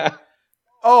guy? Yeah.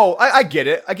 Oh, I get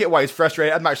it. I get why he's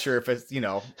frustrated. I'm not sure if it's,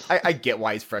 I get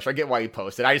why he's frustrated. I get why he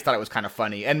posted. I just thought it was kind of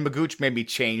funny. And Magooch made me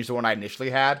change the one I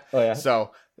initially had. Oh, yeah.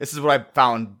 So this is what I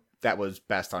found that was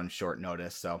best on short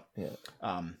notice. So, yeah.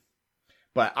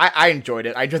 But I enjoyed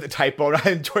it. I enjoyed the typo. And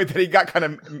I enjoyed that he got kind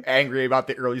of angry about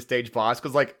the early stage boss.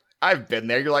 Because, I've been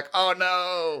there. You're like, oh,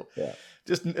 no. Yeah.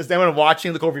 Just, is anyone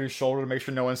watching? Look over your shoulder to make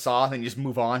sure no one saw. And then you just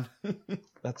move on.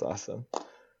 That's awesome.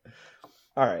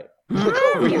 All right. Look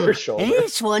over your shoulder.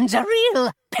 This one's a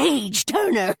real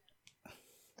page-turner.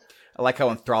 I like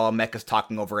how Enthralmech is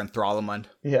talking over Enthralmund.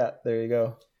 Yeah, there you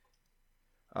go.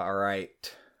 All right.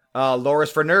 Lore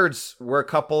is for nerds. We're a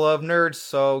couple of nerds,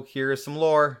 so here's some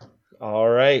lore. All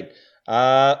right.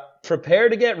 Prepare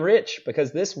to get rich,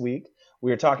 because this week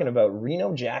we are talking about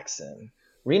Reno Jackson.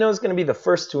 Reno is going to be the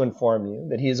first to inform you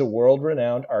that he is a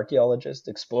world-renowned archaeologist,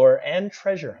 explorer, and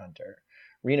treasure hunter.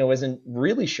 Reno isn't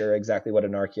really sure exactly what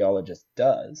an archaeologist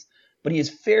does, but he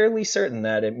is fairly certain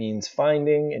that it means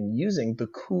finding and using the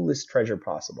coolest treasure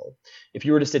possible. If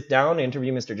you were to sit down and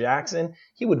interview Mr. Jackson,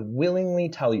 he would willingly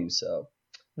tell you so.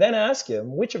 Then ask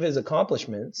him which of his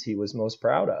accomplishments he was most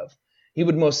proud of. He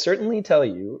would most certainly tell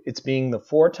you it's being the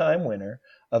 4-time winner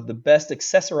of the Best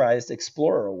Accessorized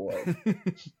Explorer Award.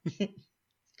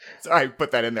 Sorry, put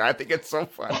that in there. I think it's so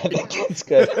funny. I think it's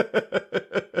good.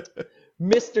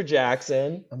 Mr.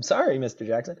 Jackson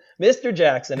Mr.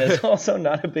 Jackson is also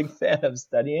not a big fan of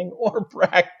studying or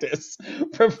practice.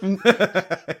 Preferring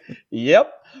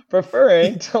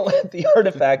to let the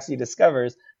artifacts he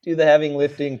discovers do the heavy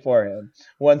lifting for him.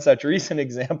 One such recent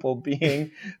example being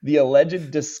the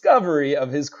alleged discovery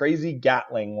of his crazy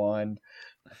Gatling wand,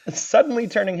 suddenly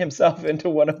turning himself into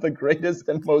one of the greatest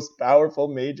and most powerful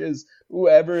mages who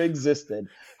ever existed.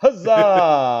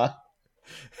 Huzzah!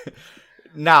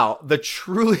 Now, the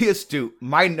truly astute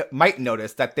might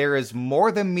notice that there is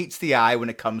more than meets the eye when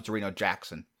it comes to Reno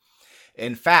Jackson.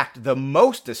 In fact, the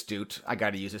most astute, I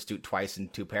gotta use astute twice in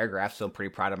 2 paragraphs, so I'm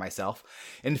pretty proud of myself.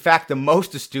 In fact, the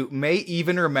most astute may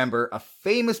even remember a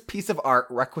famous piece of art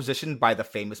requisitioned by the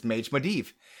famous Mage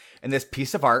Medivh. In this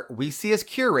piece of art, we see his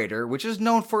curator, which is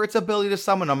known for its ability to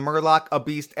summon a murloc, a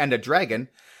beast, and a dragon.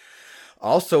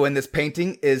 Also in this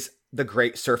painting is the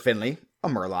great Sir Finley, a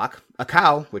murloc, a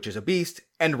cow, which is a beast,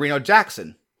 and Reno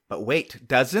Jackson. But wait,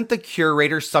 doesn't the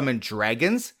curator summon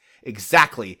dragons?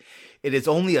 Exactly. It is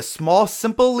only a small,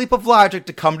 simple leap of logic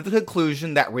to come to the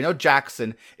conclusion that Reno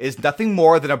Jackson is nothing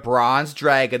more than a bronze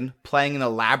dragon playing an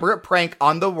elaborate prank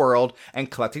on the world and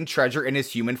collecting treasure in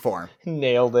his human form.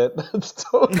 Nailed it. That's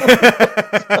totally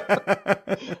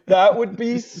That would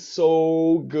be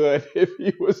so good if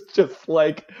he was just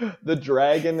like the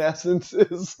dragon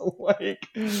essence's like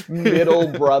middle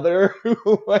brother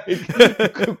who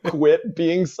like quit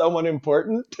being someone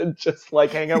important to just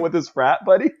like hang out with his frat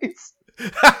buddies.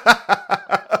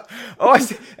 Oh, I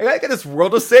see. I gotta get this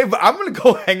world to save, but I'm gonna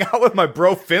go hang out with my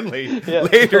bro Finley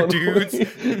later, dudes.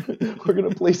 We're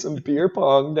gonna play some beer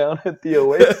pong down at the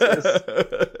Oasis.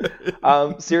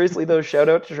 Seriously though, shout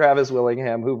out to Travis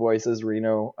Willingham who voices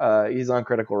Reno. He's on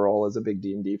Critical Role as a big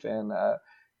D&D fan.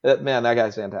 Man, that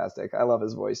guy's fantastic. I love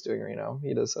his voice doing Reno.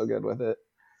 He does so good with it.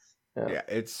 Yeah,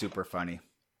 it's super funny.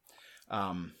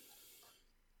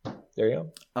 There you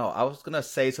go. Oh, I was going to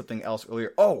say something else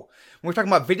earlier. Oh, when we're talking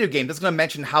about video games, I was going to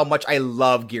mention how much I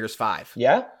love Gears 5.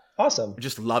 Yeah? Awesome. I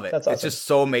just love it. That's awesome. It's just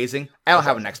so amazing. I don't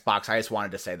have an Xbox. I just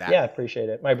wanted to say that. Yeah, I appreciate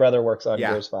it. My brother works on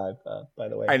Gears 5, by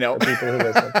the way. I know. For people who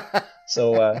listen.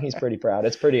 So he's pretty proud.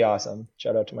 It's pretty awesome.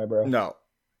 Shout out to my bro. No,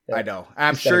 Yeah. I know.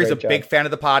 I'm sure he's a big fan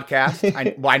of the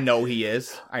podcast. I know he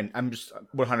is. I'm just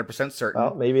 100% certain.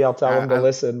 Well, maybe I'll tell him to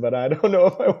listen, but I don't know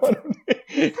if I want him to.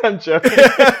 I'm joking.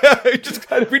 Just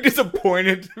kind of be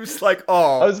disappointed. It's like,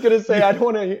 oh. I was going to say, I don't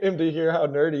want him to hear how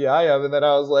nerdy I am. And then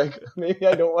I was like, maybe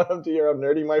I don't want him to hear how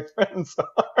nerdy my friends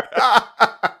are.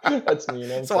 That's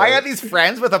mean. So I have these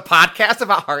friends with a podcast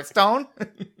about Hearthstone?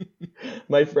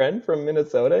 My friend from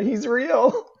Minnesota, he's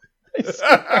real.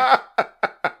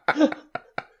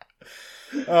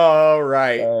 All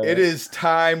right. It is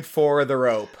time for the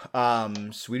rope.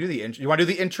 So we do the intro. You want to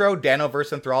do the intro, Dano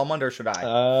versus Enthralmund, or should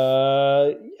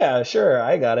I? Yeah, sure.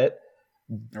 I got it.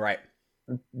 All right.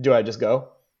 Do I just go?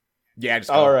 Yeah, just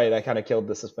go. All right. I kind of killed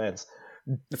the suspense.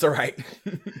 It's all right.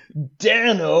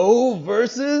 Dano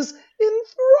versus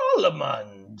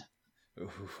Enthralmund.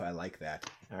 Ooh, I like that.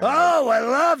 Right. Oh, I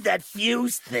love that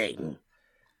fuse thing.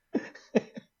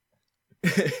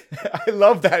 I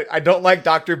love that. I don't like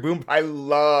Dr. Boom. I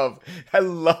love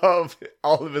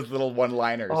all of his little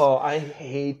one-liners. Oh, I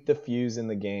hate the fuse in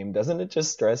the game. Doesn't it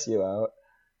just stress you out?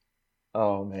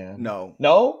 Oh, man. No.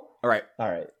 No? All right.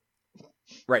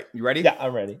 Right. You ready? Yeah,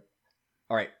 I'm ready.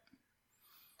 All right.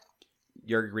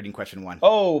 You're reading question 1.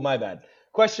 Oh, my bad.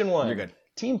 Question 1. You're good.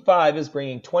 Team 5 is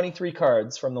bringing 23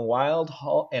 cards from the Wild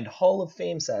and Hall of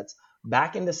Fame sets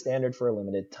back into Standard for a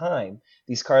limited time.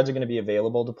 These cards are going to be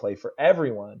available to play for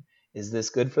everyone. Is this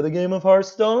good for the game of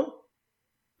Hearthstone?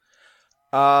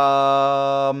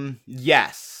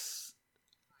 Yes.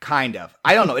 Kind of.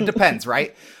 I don't know. It depends,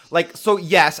 right? Like, so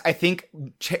yes, I think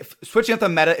switching up the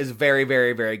meta is very,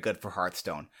 very, very good for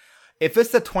Hearthstone. If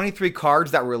it's the 23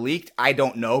 cards that were leaked, I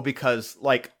don't know, because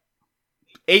like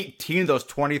 18 of those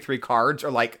 23 cards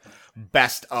are like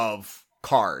best of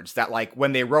cards that, like,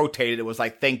 when they rotated, it was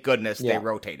like, thank goodness they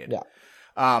rotated. Yeah.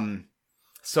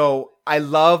 So I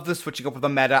love the switching up of the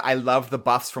meta. I love the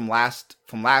buffs from last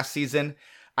season.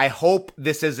 I hope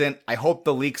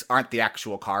the leaks aren't the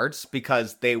actual cards,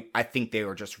 because I think they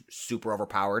were just super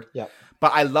overpowered. Yeah.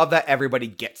 But I love that everybody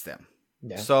gets them.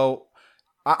 Yeah. So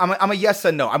I'm a yes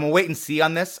and no. I'm gonna wait and see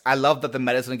on this. I love that the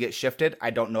meta's gonna get shifted. I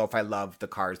don't know if I love the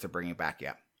cards they're bringing back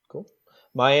yet. Cool.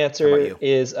 My answer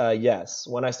is yes.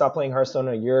 When I stopped playing Hearthstone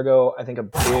a year ago, I think a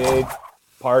big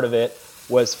part of it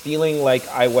was feeling like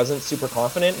I wasn't super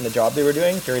confident in the job they were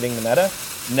doing, curating the meta.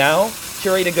 Now,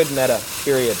 curate a good meta,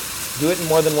 period. Do it in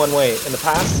more than one way. In the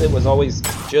past, it was always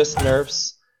just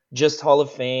nerfs, just Hall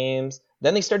of Fames.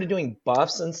 Then they started doing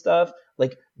buffs and stuff.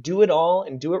 Like, do it all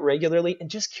and do it regularly and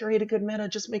just curate a good meta.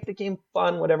 Just make the game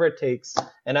fun, whatever it takes.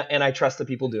 And I trust the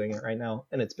people doing it right now,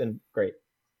 and it's been great.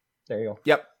 There you go.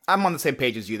 Yep. I'm on the same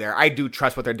page as you there. I do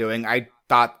trust what they're doing. I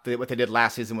thought that what they did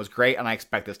last season was great, and I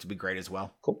expect this to be great as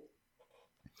well. Cool.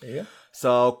 There you go.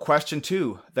 So, question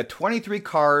 2. The 23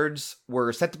 cards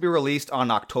were set to be released on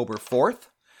October 4th,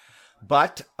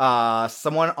 but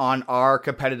someone on our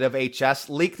competitive HS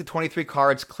leaked the 23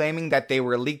 cards, claiming that they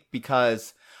were leaked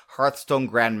because Hearthstone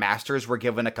Grandmasters were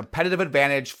given a competitive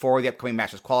advantage for the upcoming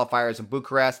Masters qualifiers in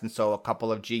Bucharest, and so a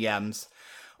couple of GMs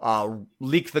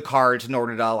leaked the cards in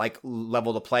order to like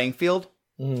level the playing field.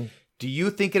 Mm-hmm. Do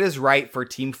you think it is right for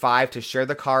Team 5 to share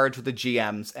the cards with the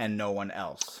GMs and no one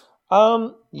else?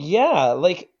 Yeah,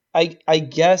 like I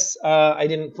guess I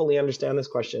didn't fully understand this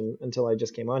question until I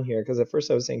just came on here, because at first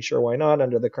I was saying sure, why not?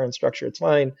 Under the current structure, it's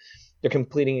fine. They're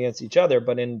competing against each other,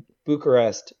 but in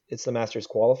Bucharest, it's the Masters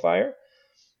qualifier,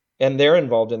 and they're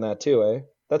involved in that too, eh?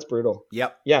 That's brutal.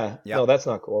 Yep. Yeah. No, that's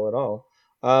not cool at all.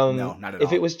 No, not at all.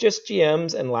 If it was just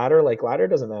GMs and ladder, like ladder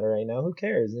doesn't matter right now. Who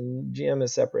cares? And GM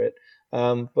is separate.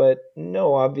 But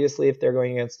no, obviously, if they're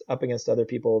going up against other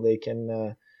people, they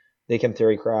can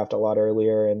theory craft a lot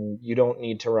earlier, and you don't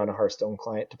need to run a Hearthstone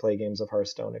client to play games of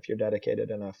Hearthstone. If you're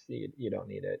dedicated enough, you don't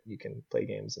need it. You can play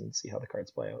games and see how the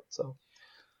cards play out. So,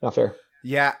 not fair.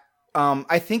 Yeah,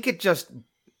 I think it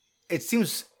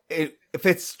seems if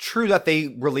it's true that they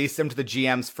release them to the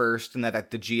GMs first and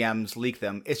that the GMs leak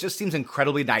them, it just seems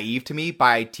incredibly naive to me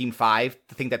by Team 5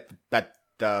 to think that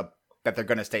they're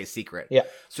going to stay secret. Yeah.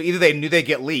 So either they knew they'd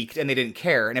get leaked and they didn't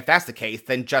care, and if that's the case,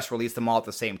 then just release them all at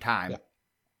the same time.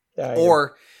 Yeah.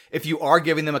 Or if you are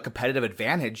giving them a competitive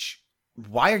advantage,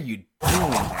 why are you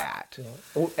doing that?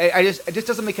 Yeah. It just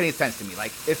doesn't make any sense to me.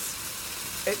 Like, if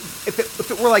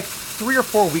it were like 3 or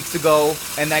 4 weeks ago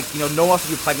and like, no one else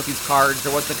would be playing with these cards,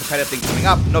 there wasn't a competitive thing coming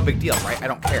up, no big deal, right? I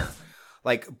don't care.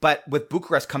 Like, but with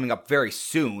Bucharest coming up very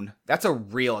soon, that's a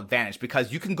real advantage,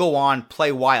 because you can go on,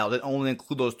 play wild, and only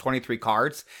include those 23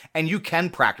 cards, and you can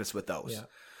practice with those. Yeah.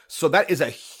 So that is a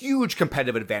huge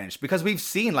competitive advantage, because we've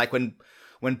seen, like, when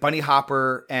Bunny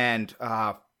Hopper and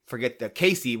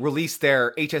Casey released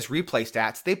their HS replay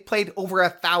stats, they played over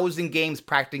 1,000 games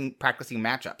practicing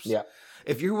matchups. Yeah.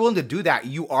 If you're willing to do that,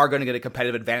 you are going to get a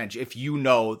competitive advantage if you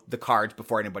know the cards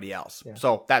before anybody else. Yeah.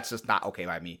 So that's just not okay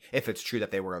by me, if it's true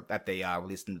that they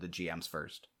released them to the GMs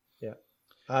first. Yeah.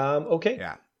 Okay.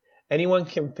 Yeah. Anyone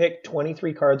can pick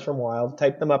 23 cards from Wild,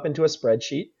 type them up into a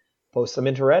spreadsheet, post them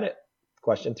into Reddit.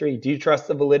 Question 3, do you trust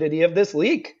the validity of this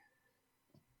leak?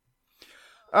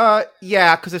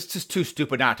 Yeah, because it's just too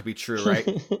stupid not to be true, right?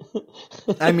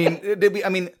 I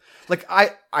mean, like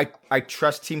I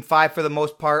trust Team 5 for the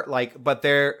most part, like, but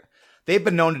they've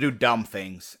been known to do dumb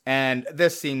things, and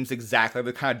this seems exactly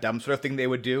the kind of dumb sort of thing they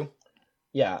would do.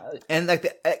 Yeah, and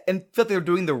and feel they're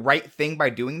doing the right thing by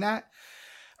doing that.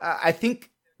 I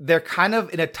think they're kind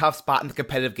of in a tough spot in the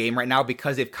competitive game right now,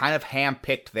 because they've kind of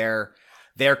handpicked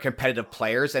their competitive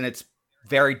players, and it's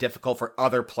very difficult for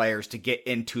other players to get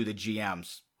into the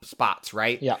GM's spots,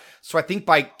 right? Yeah. So I think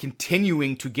by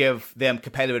continuing to give them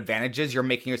competitive advantages, you're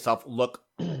making yourself look,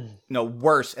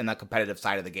 worse in the competitive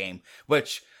side of the game,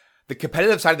 which the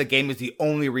competitive side of the game is the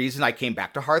only reason I came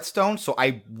back to Hearthstone. So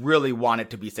I really want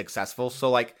it to be successful. So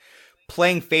like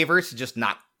playing favorites is just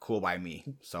not cool by me.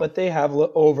 So, but they have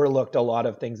overlooked a lot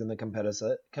of things in the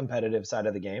competitive side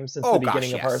of the game since the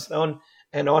beginning of Hearthstone.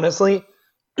 And honestly,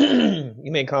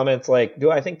 you made comments like, do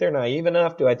I think they're naive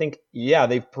enough? Do I think, yeah,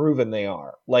 they've proven they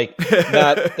are. Like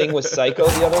that thing with Psycho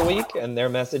the other week and their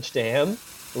message to him,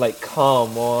 like,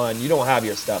 come on, you don't have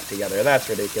your stuff together. That's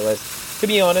ridiculous. To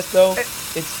be honest, though,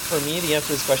 it's for me, the answer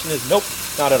to this question is nope,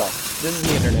 not at all. This is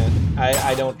the internet.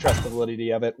 I don't trust the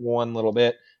validity of it one little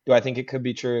bit. Do I think it could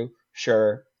be true?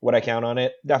 Sure. Would I count on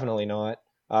it? Definitely not.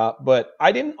 But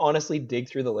I didn't honestly dig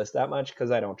through the list that much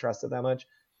because I don't trust it that much.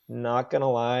 Not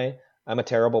gonna lie, I'm a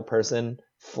terrible person.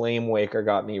 Flame Waker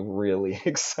got me really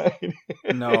excited.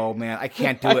 No, man, I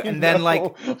can't do it. And then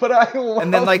but I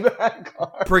love that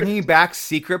card. Bringing back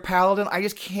Secret Paladin, I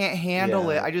just can't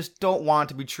handle Yeah. it. I just don't want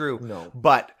it to be true. No.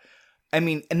 But I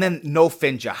mean, and then no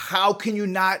Finja. How can you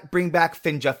not bring back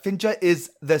Finja? Finja is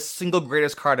the single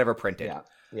greatest card ever printed.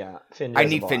 Yeah. Finja I is a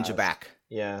need blast. Finja back.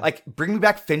 Yeah. Like, bring me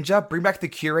back Finja, bring back the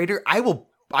Curator. I will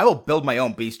build my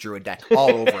own Beast Druid deck all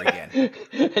over again.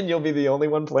 And you'll be the only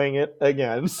one playing it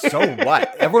again. So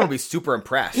what? Everyone will be super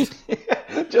impressed.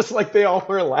 Just like they all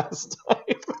were last time.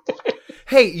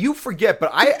 Hey, you forget,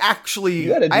 but I actually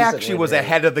You had a decent win was rate.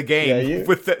 ahead of the game Yeah,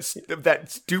 with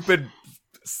that stupid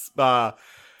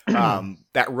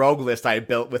that rogue list I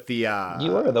built with the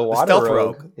You were the water stealth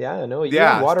rogue. Yeah, no, you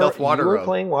Yeah, were water, stealth water you were rogue.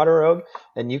 playing water rogue,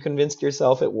 and you convinced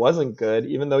yourself it wasn't good,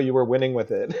 even though you were winning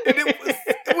with it.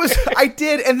 It was I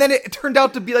did, and then it turned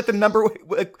out to be like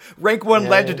the rank 1 Yeah,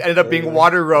 legend ended up being yeah.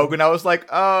 water rogue, and I was like,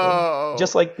 oh,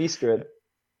 Just like Beast Druid.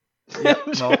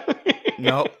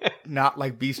 no, not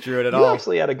like Beast Druid at You all.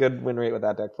 actually had a good win rate with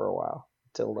that deck for a while.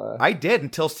 Till I did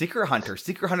until Secret Hunter.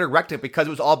 Secret Hunter wrecked it because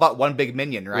it was all about one big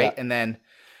minion, right? Yeah. And then,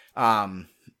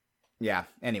 yeah.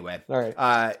 Anyway, all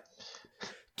right.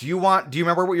 do you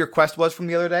remember what your quest was from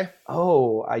the other day?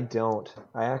 Oh, I don't.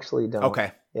 I actually don't.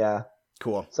 Okay, Yeah.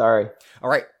 cool. Sorry. All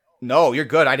right. No, you're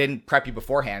good. I didn't prep you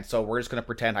beforehand, so we're just gonna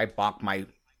pretend I bonked my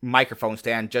microphone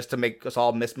stand just to make us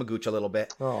all miss Magooch a little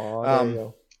bit. Oh, there you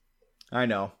go. I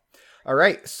know. All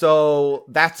right, so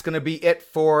that's going to be it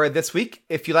for this week.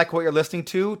 If you like what you're listening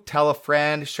to, tell a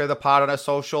friend, share the pod on a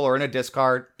social or in a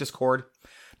Discord.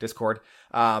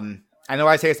 I know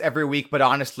I say this every week, but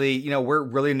honestly, we're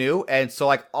really new, and so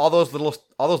like all those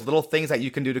little things that you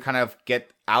can do to kind of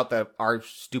get out our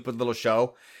stupid little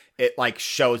show, it like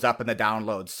shows up in the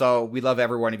downloads. So we love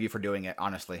every one of you for doing it,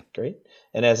 honestly. Great.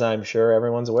 And as I'm sure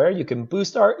everyone's aware, you can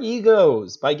boost our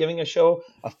egos by giving a show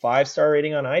a 5-star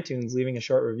rating on iTunes, leaving a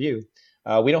short review.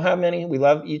 We don't have many. We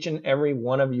love each and every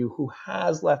one of you who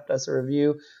has left us a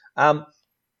review.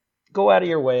 Go out of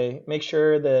your way. Make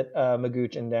sure that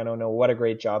Magooch and Dano know what a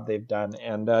great job they've done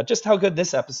and just how good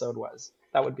this episode was.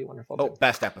 That would be wonderful. Oh,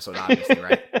 best episode, obviously,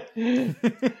 right?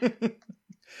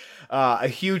 A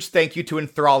huge thank you to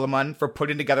Enthralmon for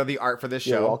putting together the art for this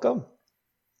show. You're welcome.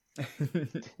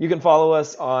 You can follow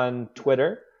us on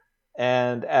Twitter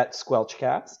and at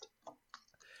Squelchcast.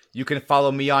 You can follow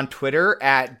me on Twitter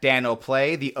at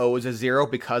DanoPlay. The O is a 0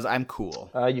 because I'm cool.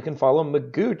 You can follow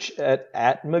Magooch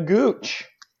at Magooch.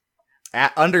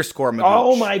 At _Magooch.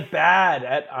 Oh, my bad.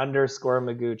 At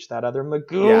 _Magooch. That other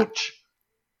Magooch.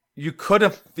 You could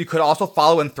also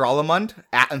follow Enthralmund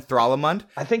at Enthralmund.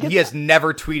 I think he has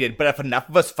never tweeted, but if enough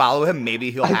of us follow him, maybe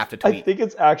he'll have to tweet. I think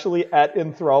it's actually at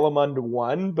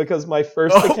Enthralmund1 because my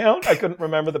first account, I couldn't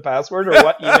remember the password or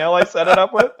what email I set it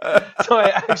up with. So I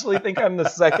actually think I'm the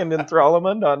second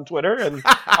Enthralmund on Twitter, and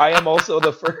I am also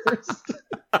the first.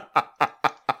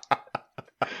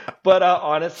 But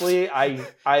honestly, I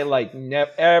like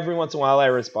every once in a while I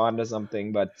respond to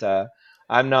something, but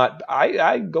I'm not.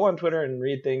 I go on Twitter and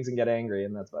read things and get angry,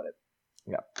 and that's about it.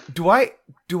 Yeah. Do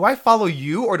I follow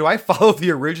you or do I follow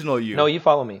the original you? No, you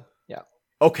follow me. Yeah.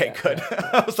 Okay, good. Yeah.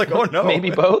 I was like, oh no.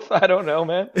 Maybe both. I don't know,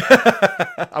 man.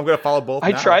 I'm gonna follow both.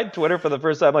 I tried Twitter for the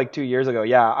first time like 2 years ago.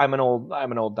 Yeah, I'm an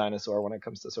old dinosaur when it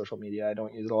comes to social media. I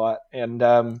don't use it a lot, and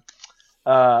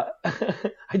I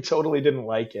totally didn't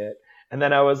like it. And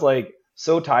then I was like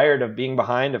so tired of being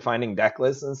behind of finding deck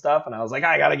lists and stuff, and I was like,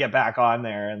 I gotta get back on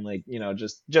there and like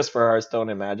just for Hearthstone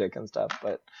and Magic and stuff.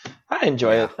 But I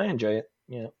enjoy it.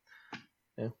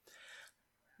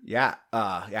 Yeah.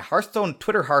 Hearthstone,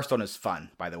 Twitter Hearthstone is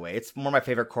fun, by the way. It's one of my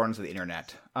favorite corners of the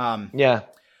internet. Yeah.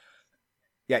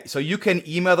 So you can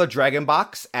email the Dragon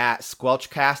Box at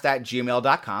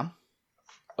squelchcast@gmail.com.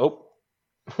 Oh,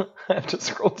 I have to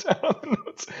scroll down on the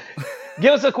notes.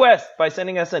 Give us a quest by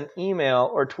sending us an email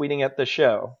or tweeting at the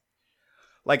show.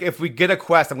 Like, if we get a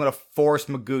quest, I'm going to force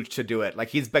Magooch to do it. Like,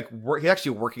 he's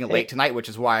actually working late tonight, which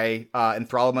is why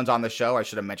Enthralmund's on the show. I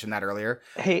should have mentioned that earlier.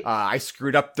 Hey, I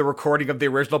screwed up the recording of the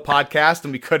original podcast,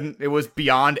 and it was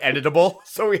beyond editable,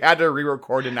 so we had to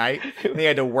re-record tonight, and he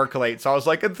had to work late. So I was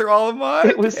like, Enthralmund,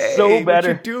 it was so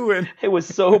better. What you doing? It was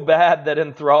so bad that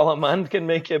Enthralmund can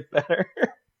make it better.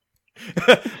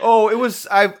 Oh, it was.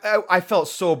 I felt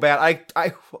so bad.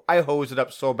 I hosed it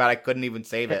up so bad I couldn't even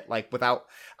save it. Like without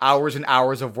hours and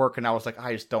hours of work, and I was like,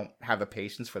 I just don't have the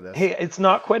patience for this. Hey, it's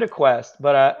not quite a quest,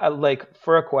 but I like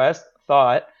for a quest,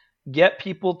 get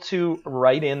people to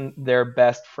write in their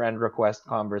best friend request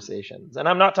conversations, and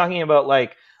I'm not talking about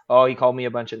like, oh, he called me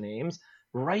a bunch of names.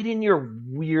 write in your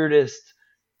weirdest,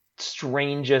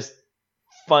 strangest,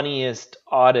 funniest,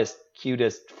 oddest,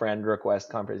 cutest friend request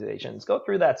conversations. Go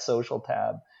through that social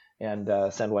tab and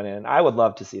send one in. I would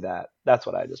love to see that. That's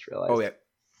what I just realized. Oh yeah.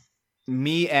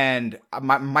 Me and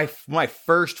my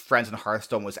first friends in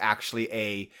Hearthstone was actually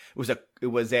a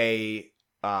Cthulhu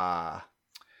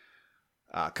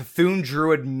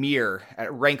Druid Mir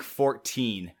at rank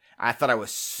 14. I thought I was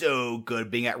so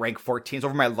good being at rank 14. It's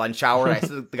over my lunch hour. And I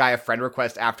sent the guy a friend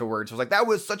request afterwards. I was like, that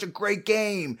was such a great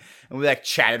game. And we like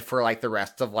chatted for like the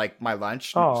rest of like my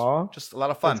lunch. Aww. Just a lot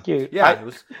of fun. That's cute. Yeah, it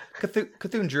was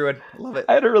Cthulhu Druid. I love it.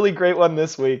 I had a really great one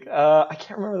this week. I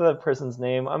can't remember the person's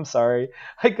name. I'm sorry.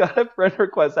 I got a friend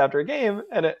request after a game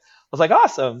and it was like,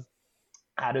 awesome.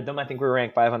 Added them. I think we were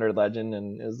ranked 500 legend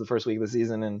and it was the first week of the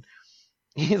season. And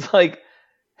he's like,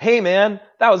 hey man,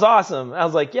 that was awesome. I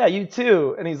was like, yeah, you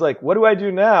too. And he's like, what do I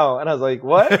do now? And I was like,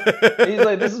 what? And he's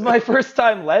like, this is my first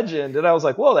time legend. And I was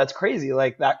like, whoa, that's crazy.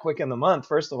 Like that quick in the month,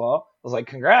 first of all. I was like,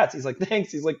 congrats. He's like,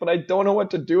 thanks. He's like, but I don't know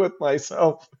what to do with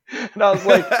myself. And I was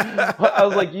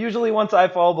like, usually once I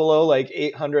fall below like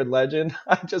 800 legend,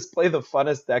 I just play the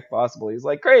funnest deck possible. He's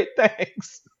like, great,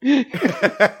 thanks.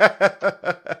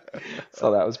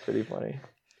 So that was pretty funny.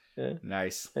 Yeah.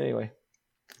 Nice. Anyway.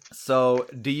 So,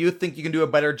 do you think you can do a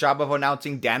better job of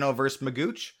announcing Dano vs.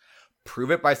 Magooch? Prove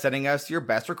it by sending us your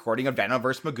best recording of Dano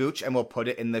vs. Magooch, and we'll put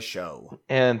it in the show.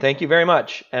 And thank you very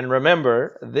much. And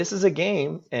remember, this is a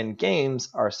game, and games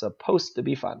are supposed to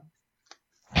be fun.